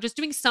an alarm, just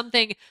doing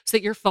something so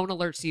that your phone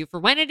alerts you for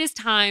when it is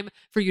time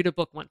for you to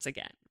book once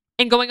again.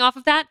 And going off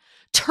of that,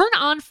 turn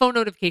on phone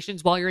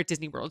notifications while you're at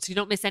Disney World so you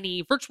don't miss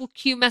any virtual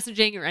queue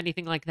messaging or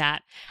anything like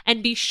that.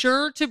 And be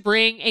sure to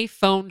bring a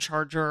phone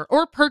charger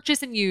or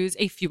purchase and use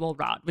a Fuel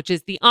Rod, which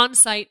is the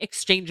on-site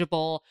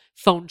exchangeable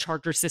phone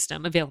charger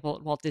system available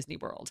at Walt Disney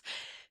World.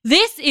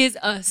 This is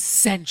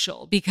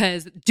essential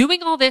because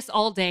doing all this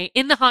all day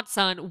in the hot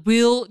sun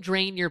will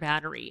drain your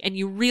battery, and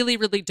you really,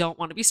 really don't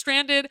want to be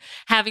stranded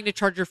having to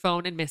charge your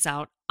phone and miss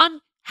out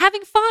on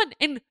having fun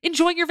and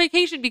enjoying your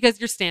vacation because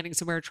you're standing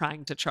somewhere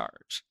trying to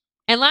charge.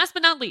 And last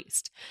but not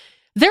least,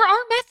 there are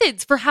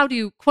methods for how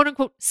to quote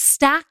unquote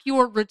stack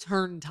your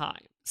return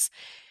times.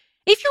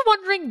 If you're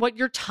wondering what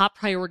your top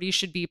priorities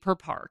should be per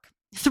park,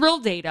 Thrill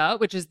Data,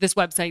 which is this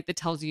website that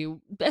tells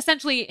you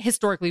essentially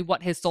historically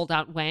what has sold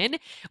out when,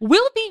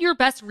 will be your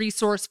best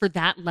resource for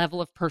that level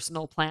of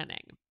personal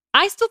planning.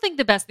 I still think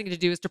the best thing to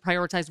do is to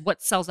prioritize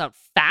what sells out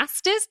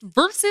fastest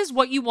versus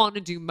what you want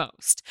to do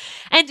most.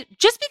 And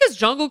just because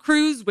Jungle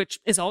Cruise, which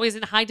is always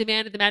in high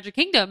demand at the Magic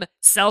Kingdom,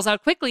 sells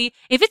out quickly,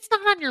 if it's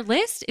not on your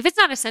list, if it's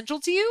not essential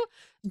to you,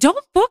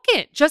 don't book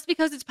it just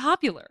because it's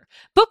popular.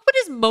 Book what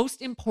is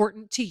most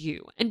important to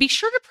you and be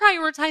sure to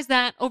prioritize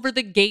that over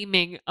the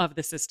gaming of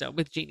the system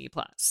with Genie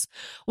Plus.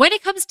 When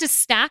it comes to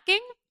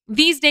stacking,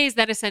 these days,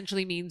 that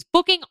essentially means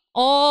booking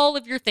all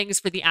of your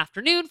things for the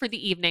afternoon, for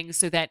the evening,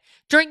 so that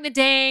during the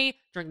day,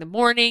 during the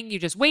morning, you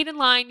just wait in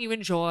line, you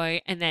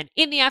enjoy, and then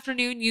in the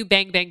afternoon, you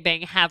bang, bang,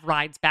 bang, have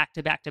rides back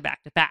to back to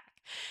back to back.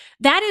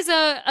 That is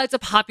it's a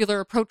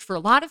popular approach for a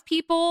lot of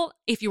people.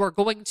 If you are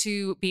going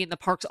to be in the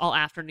parks all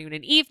afternoon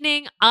and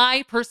evening,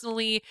 I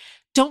personally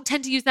don't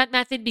tend to use that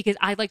method because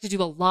I like to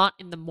do a lot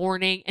in the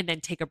morning and then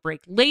take a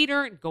break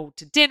later and go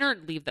to dinner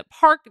and leave the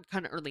park and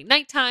kind of early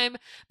nighttime.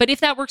 But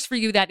if that works for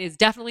you, that is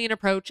definitely an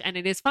approach, and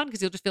it is fun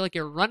because you'll just feel like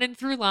you're running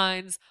through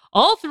lines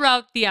all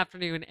throughout the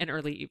afternoon and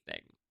early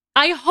evening.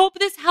 I hope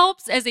this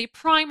helps as a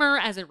primer,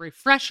 as a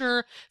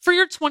refresher for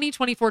your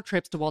 2024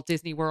 trips to Walt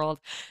Disney World.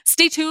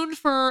 Stay tuned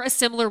for a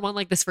similar one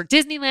like this for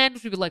Disneyland,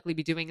 which we will likely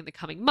be doing in the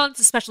coming months,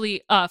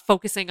 especially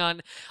focusing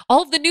on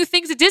all of the new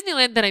things at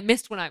Disneyland that I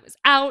missed when I was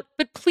out.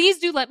 But please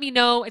do let me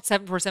know at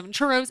 747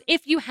 Churros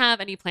if you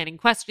have any planning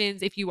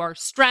questions. If you are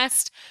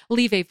stressed,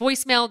 leave a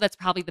voicemail. That's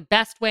probably the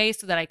best way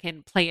so that I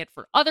can play it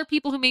for other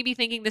people who may be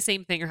thinking the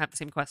same thing or have the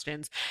same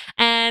questions.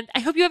 And I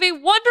hope you have a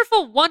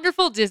wonderful,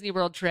 wonderful Disney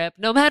World trip,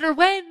 no matter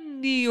when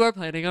you are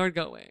planning on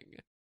going.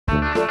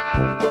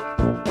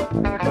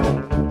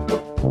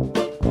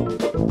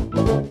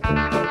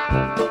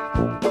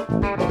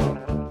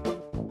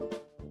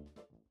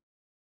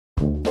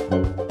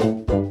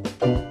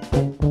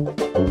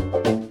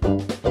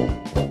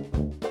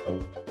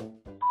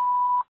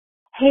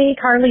 Hey,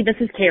 Carly, this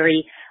is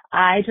Carrie.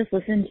 I just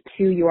listened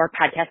to your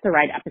Podcast The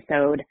Ride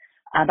episode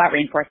about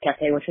Rainforest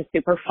Cafe, which was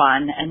super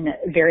fun and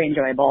very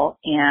enjoyable.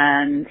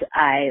 And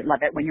I love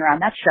it when you're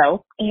on that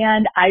show.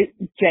 And I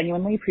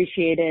genuinely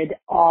appreciated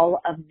all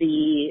of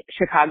the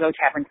Chicago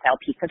Tavern Style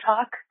Pizza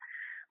talk.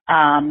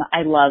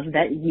 I love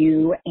that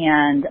you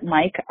and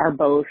Mike are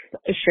both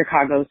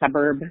Chicago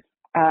suburb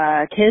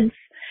kids,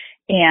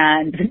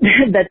 and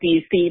that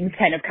these themes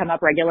kind of come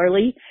up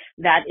regularly.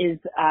 That is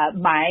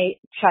my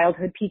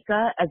childhood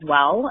pizza as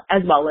well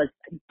as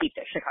deep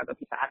dish Chicago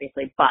pizza,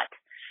 obviously. But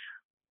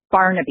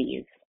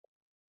Barnaby's,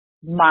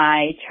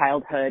 my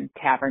childhood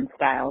tavern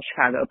style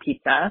Chicago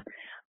pizza.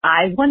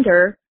 I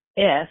wonder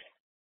if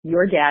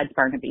your dad's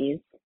Barnaby's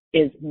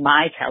is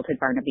my childhood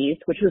Barnaby's,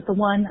 which was the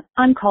one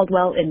on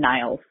Caldwell in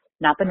Niles,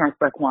 not the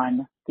Northbrook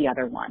one, the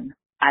other one.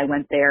 I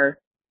went there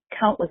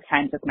countless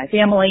times with my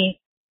family,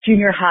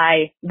 junior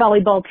high,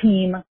 volleyball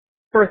team,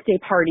 birthday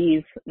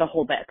parties, the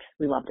whole bit.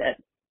 We loved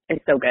it.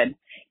 It's so good.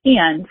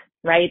 And,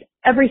 right,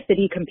 every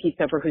city competes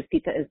over whose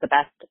pizza is the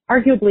best.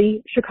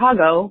 Arguably,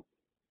 Chicago,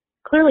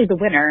 clearly the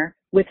winner,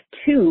 with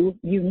two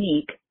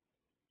unique,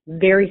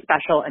 very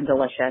special and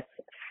delicious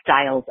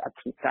styles of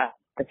pizza,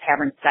 the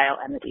tavern style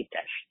and the deep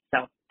dish.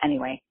 So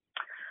anyway,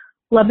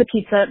 love the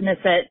pizza, miss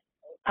it.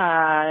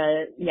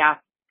 Yeah,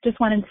 just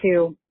wanted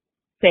to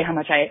say how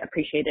much I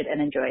appreciated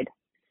and enjoyed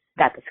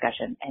that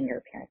discussion and your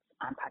appearance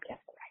on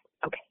Podcast The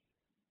Ride. Okay.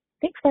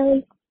 Thanks,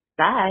 Kelly.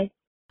 Bye.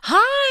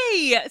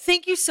 Hi!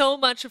 Thank you so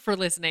much for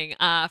listening.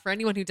 For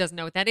anyone who doesn't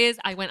know what that is,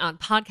 I went on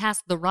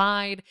Podcast The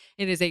Ride.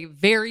 It is a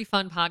very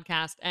fun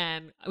podcast,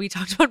 and we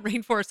talked about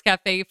Rainforest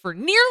Cafe for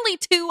nearly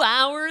 2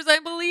 hours, I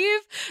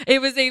believe.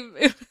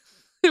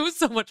 It was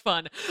so much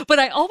fun. But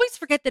I always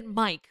forget that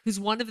Mike, who's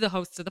one of the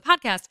hosts of the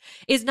podcast,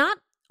 is not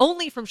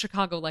only from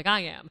Chicago like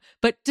I am,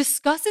 but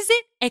discusses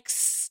it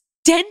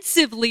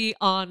extensively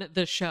on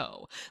the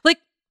show. Like,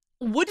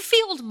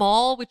 Woodfield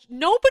Mall, which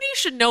nobody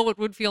should know what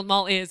Woodfield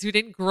Mall is who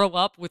didn't grow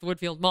up with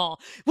Woodfield Mall.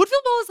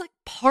 Woodfield Mall is like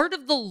part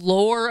of the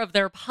lore of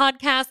their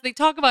podcast. They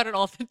talk about it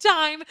all the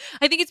time.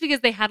 I think it's because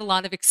they had a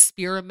lot of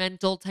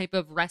experimental type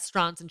of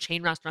restaurants and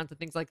chain restaurants and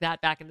things like that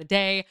back in the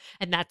day.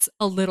 And that's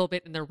a lot of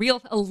it in their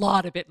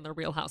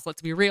wheelhouse,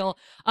 let's be real.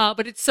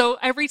 But it's so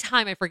every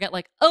time I forget,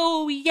 like,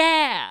 oh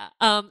yeah.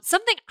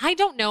 Something I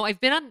don't know.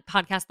 I've been on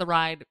Podcast The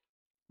Ride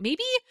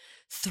maybe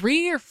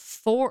 3,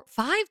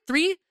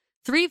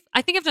 3,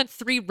 I think I've done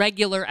 3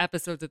 regular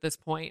episodes at this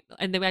point,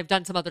 and then I've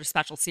done some other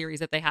special series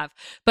that they have.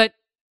 But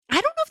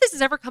I don't know if this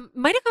has ever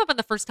might have come up on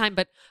the first time,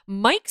 but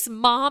Mike's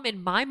mom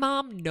and my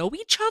mom know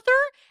each other,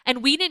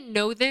 and we didn't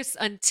know this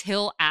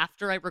until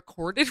after I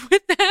recorded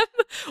with them,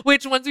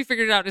 which once we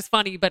figured it out is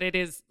funny, but it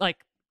is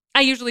like,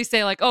 I usually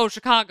say like, oh,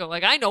 Chicago,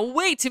 like I know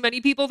way too many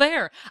people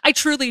there. I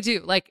truly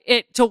do. Like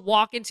to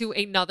walk into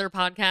another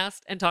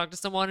podcast and talk to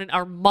someone and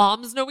our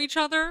moms know each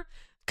other.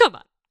 Come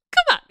on,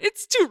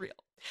 it's too real.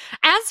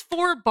 As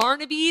for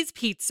Barnaby's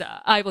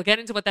Pizza, I will get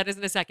into what that is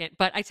in a second,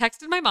 but I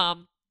texted my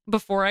mom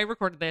before I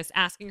recorded this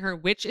asking her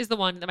which is the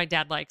one that my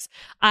dad likes.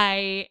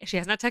 She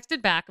has not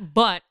texted back,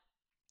 but,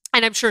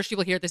 and I'm sure she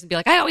will hear this and be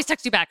like, I always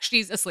text you back.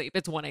 She's asleep.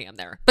 It's 1 a.m.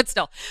 there, but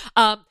still.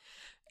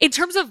 In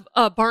terms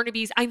of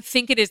Barnaby's, I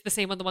think it is the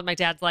same one. The one my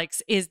dad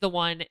likes is the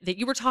one that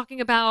you were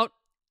talking about.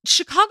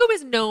 Chicago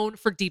is known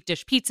for deep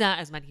dish pizza,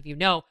 as many of you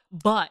know,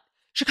 but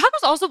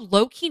Chicago's also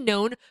low-key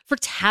known for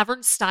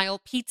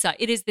tavern-style pizza.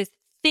 It is this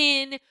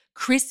thin,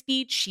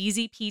 crispy,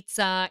 cheesy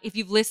pizza. If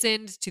you've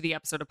listened to the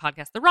episode of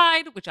Podcast The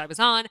Ride, which I was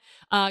on,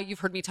 you've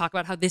heard me talk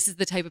about how this is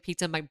the type of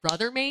pizza my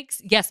brother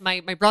makes. Yes, my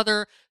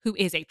brother, who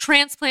is a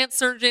transplant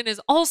surgeon, is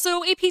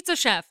also a pizza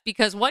chef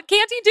because what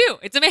can't he do?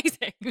 It's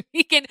amazing.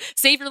 He can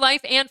save your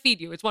life and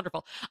feed you. It's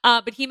wonderful.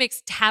 But he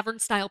makes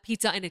tavern-style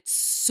pizza, and it's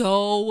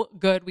so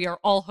good. We are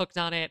all hooked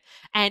on it.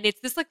 And it's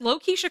this like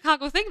low-key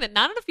Chicago thing that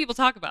not enough people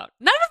talk about.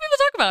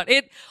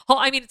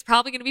 It's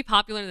probably going to be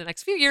popular in the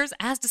next few years,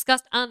 as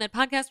discussed on that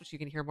podcast, which you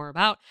can hear more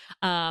about.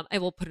 I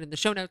will put it in the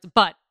show notes,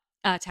 but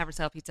tavern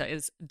style pizza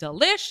is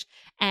delish,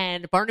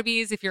 and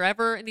Barnaby's, if you're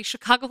ever in the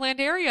Chicagoland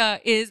area,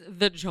 is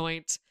the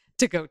joint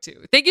to go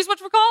to. Thank you so much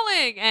for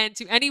calling, and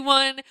to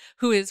anyone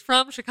who is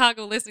from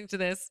Chicago listening to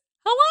this,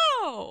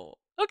 hello.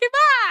 Okay,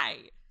 bye.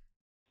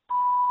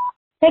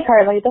 Hey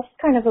Carly, this is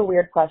kind of a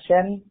weird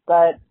question,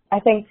 but I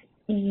think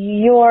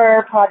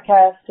your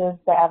podcast is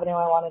the avenue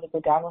I wanted to go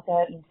down with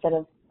it instead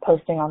of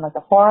posting on like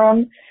a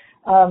forum.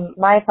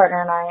 My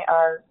partner and I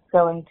are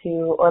going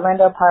to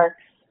Orlando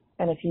Parks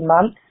in a few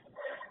months.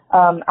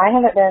 I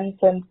haven't been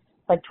since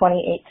like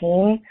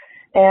 2018,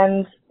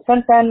 and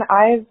since then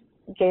I've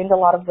gained a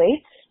lot of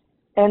weight,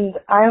 and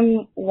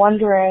I'm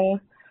wondering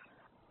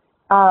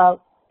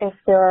if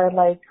there are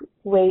like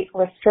weight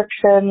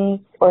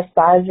restrictions or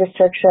size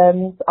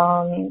restrictions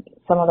on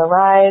some of the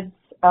rides,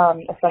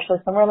 especially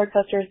some roller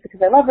coasters,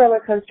 because I love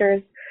roller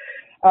coasters.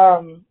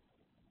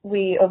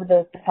 Over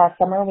the past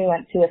summer, we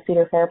went to a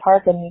Cedar Fair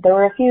park, and there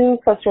were a few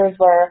coasters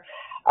where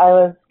I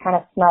was kind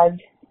of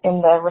snugged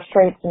in the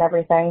restraints and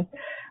everything.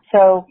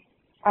 So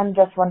I'm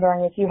just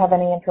wondering if you have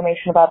any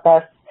information about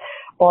this,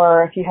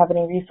 or if you have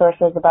any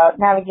resources about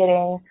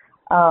navigating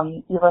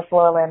Universal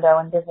Orlando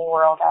and Disney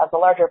World as a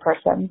larger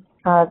person.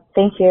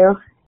 Thank you.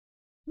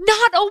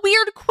 Not a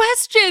weird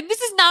question. This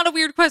is not a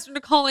weird question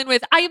to call in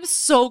with. I am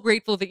so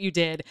grateful that you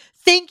did.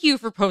 Thank you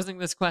for posing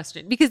this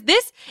question, because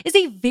this is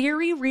a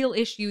very real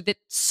issue that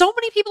so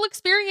many people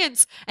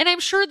experience. And I'm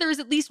sure there's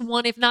at least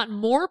one, if not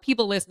more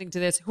people listening to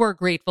this who are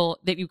grateful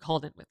that you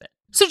called in with it.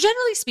 So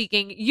generally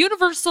speaking,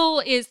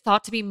 Universal is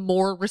thought to be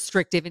more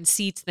restrictive in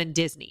seats than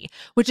Disney,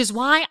 which is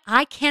why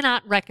I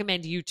cannot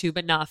recommend YouTube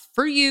enough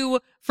for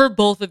you for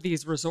both of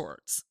these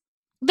resorts.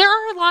 There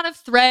are a lot of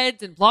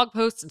threads and blog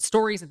posts and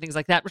stories and things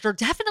like that, which are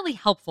definitely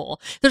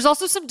helpful. There's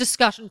also some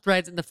discussion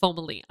threads in the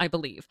Foamily, I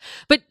believe.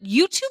 But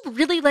YouTube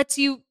really lets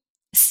you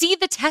see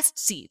the test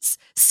seats,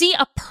 see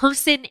a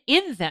person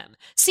in them,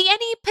 see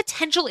any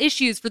potential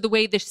issues for the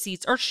way the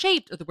seats are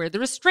shaped or the way the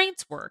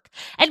restraints work,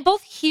 and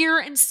both hear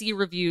and see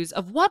reviews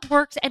of what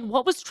worked and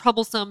what was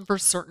troublesome for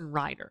certain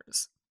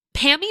riders.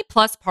 Pammy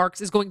Plus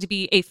Parks is going to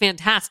be a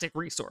fantastic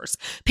resource.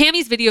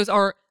 Pammy's videos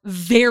are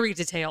very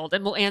detailed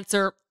and will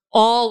answer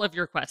all of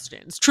your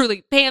questions.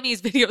 Truly,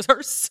 Pammy's videos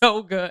are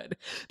so good.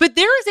 But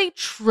there is a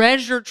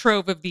treasure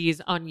trove of these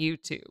on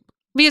YouTube.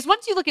 Because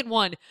once you look at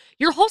one,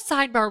 your whole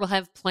sidebar will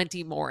have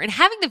plenty more. And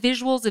having the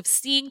visuals of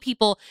seeing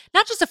people,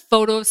 not just a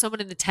photo of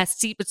someone in the test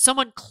seat, but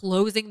someone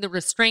closing the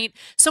restraint,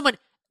 someone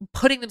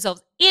putting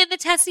themselves in the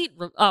test seat,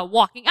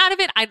 walking out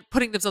of it.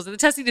 Putting themselves in the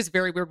test seat is a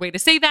very weird way to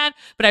say that,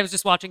 but I was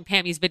just watching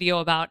Pammy's video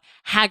about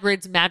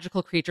Hagrid's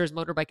Magical Creatures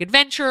Motorbike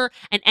Adventure,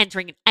 and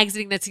entering and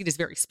exiting that seat is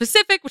very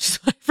specific, which is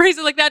why I phrase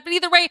it like that. But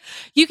either way,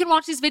 you can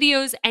watch these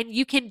videos and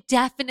you can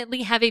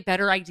definitely have a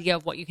better idea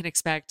of what you can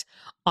expect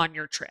on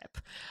your trip.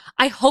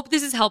 I hope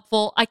this is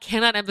helpful. I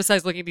cannot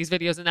emphasize looking at these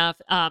videos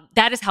enough.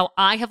 That is how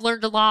I have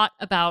learned a lot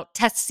about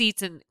test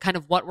seats and kind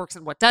of what works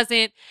and what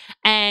doesn't.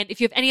 And if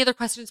you have any other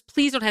questions,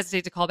 please don't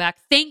hesitate to call back.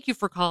 Thank you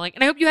for calling,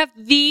 and I hope you have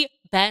the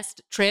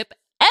best trip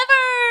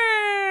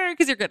ever,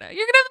 because you're gonna have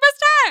the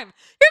best time.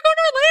 You're going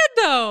to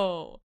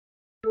Orlando.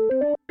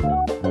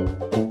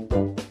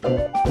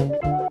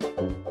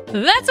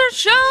 That's our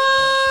show.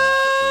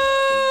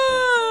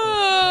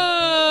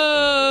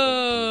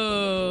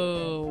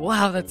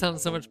 Wow, that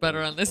sounds so much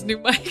better on this new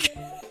mic.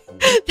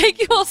 Thank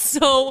you all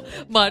so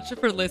much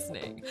for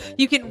listening.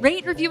 You can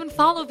rate, review, and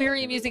follow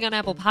Very Amusing on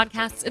Apple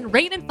Podcasts, and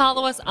rate and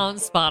follow us on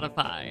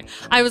Spotify.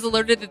 I was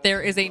alerted that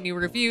there is a new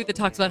review that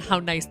talks about how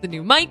nice the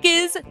new mic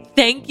is.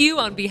 Thank you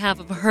on behalf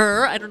of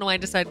her. I don't know why I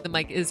decided the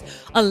mic is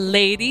a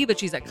lady, but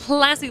she's a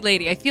classy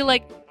lady. I feel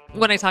like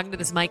when I talk into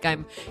this mic,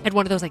 I'm at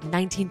one of those like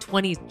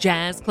 1920s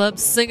jazz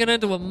clubs singing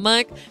into a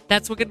mic.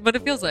 That's what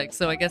it feels like.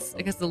 So I guess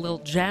the little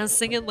jazz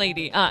singing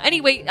lady.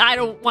 Anyway,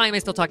 why am I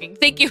still talking?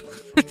 Thank you.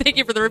 Thank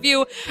you for the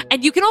review.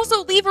 And you can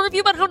also leave a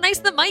review about how nice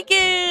the mic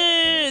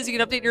is. You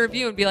can update your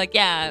review and be like,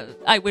 yeah,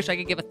 I wish I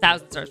could give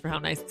 1,000 stars for how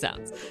nice it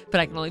sounds,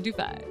 but I can only do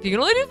 5. You can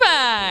only do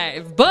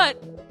 5,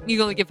 but you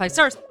can only give 5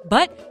 stars,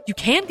 but you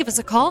can give us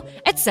a call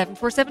at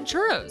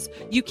 747-CHURROS.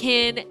 You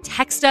can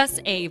text us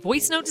a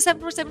voice note to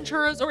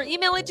 747-CHURROS or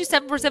email it to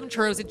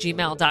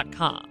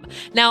 747churros@gmail.com.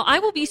 Now, I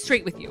will be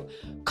straight with you.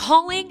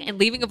 Calling and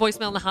leaving a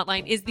voicemail on the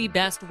hotline is the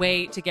best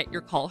way to get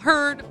your call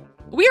heard.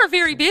 We are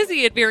very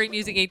busy at Very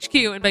Amusing HQ,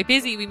 and by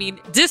busy, we mean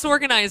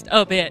disorganized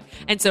a bit.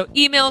 And so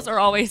emails are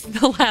always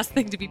the last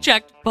thing to be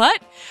checked,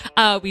 but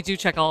we do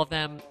check all of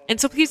them. And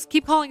so please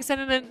keep calling,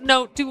 send in a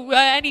note, do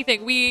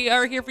anything. We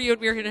are here for you, and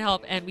we are here to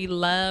help, and we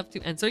love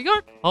to answer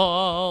your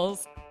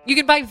calls. You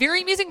can buy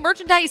Very Amusing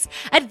merchandise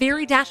at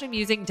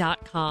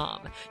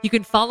very-amusing.com. You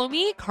can follow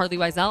me, Carly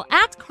Wiesel,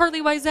 at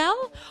Carly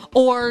Wiesel,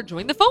 or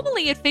join the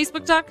Foamily at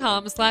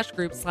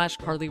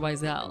facebook.com/group/Carly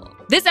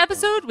Wiesel. This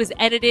episode was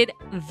edited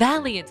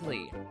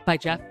valiantly by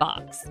Jeff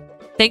Fox.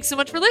 Thanks so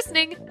much for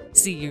listening.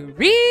 See you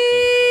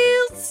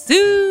real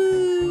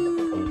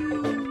soon.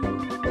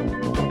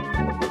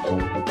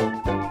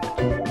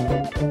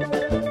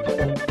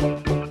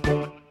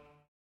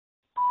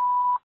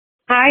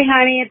 Hi,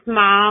 honey, it's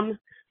Mom.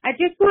 I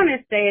just want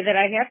to say that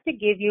I have to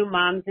give you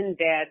moms and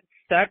dads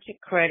such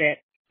credit.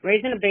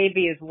 Raising a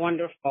baby is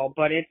wonderful,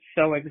 but it's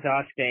so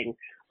exhausting,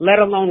 let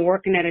alone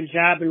working at a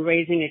job and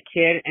raising a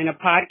kid and a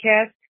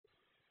podcast.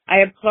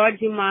 I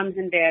applaud you moms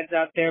and dads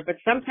out there, but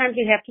sometimes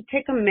you have to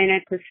take a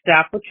minute to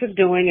stop what you're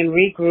doing and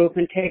regroup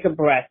and take a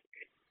breath.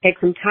 Take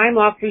some time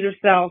off for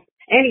yourself,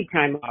 any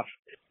time off.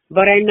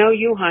 But I know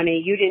you,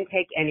 honey, you didn't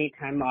take any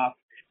time off.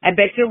 I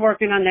bet you're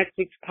working on next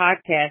week's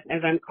podcast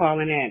as I'm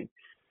calling in.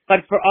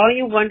 But for all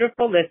you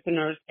wonderful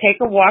listeners, take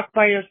a walk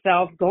by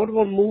yourself, go to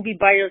a movie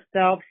by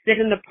yourself, sit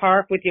in the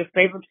park with your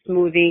favorite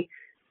smoothie,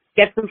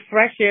 get some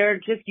fresh air,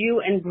 just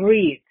you, and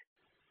breathe.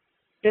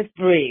 Just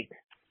breathe.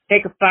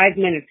 Take 5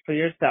 minutes for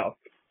yourself.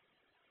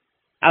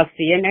 I'll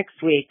see you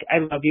next week. I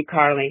love you,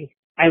 Carly.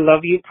 I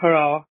love you,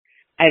 Pearl.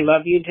 I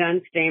love you,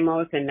 John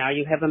Stamos, and now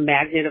you have a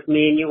magnet of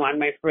me and you on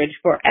my fridge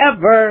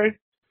forever.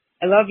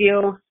 I love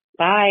you.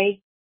 Bye.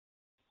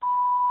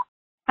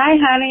 Hi,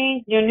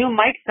 honey. Your new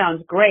mic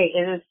sounds great.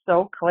 It is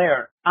so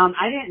clear.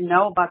 I didn't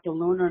know about the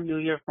Lunar New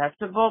Year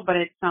Festival, but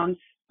it sounds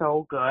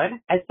so good.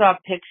 I saw a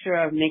picture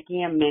of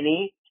Mickey and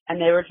Minnie, and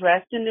they were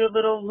dressed in their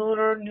little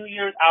Lunar New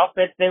Year's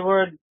outfits. They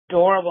were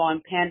adorable,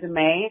 and Panda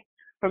May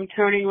from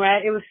Turning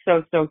Red. It was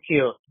so, so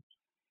cute.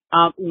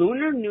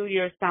 Lunar New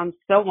Year sounds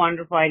so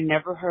wonderful. I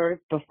never heard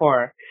it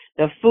before.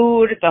 The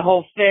food, the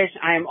whole fish,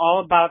 I am all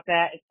about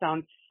that. It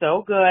sounds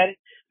so good.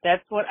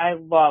 That's what I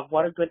love.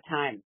 What a good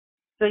time.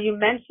 So you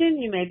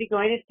mentioned you may be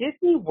going to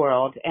Disney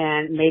World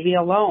and maybe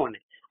alone.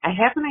 I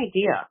have an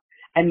idea.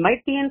 I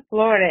might be in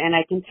Florida and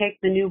I can take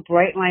the new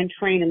Brightline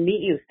train and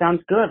meet you.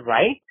 Sounds good,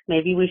 right?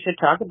 Maybe we should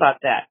talk about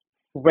that.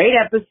 Great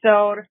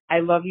episode.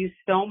 I love you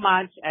so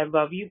much. I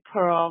love you,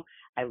 Pearl.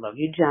 I love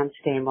you, John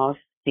Stamos.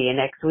 See you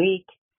next week.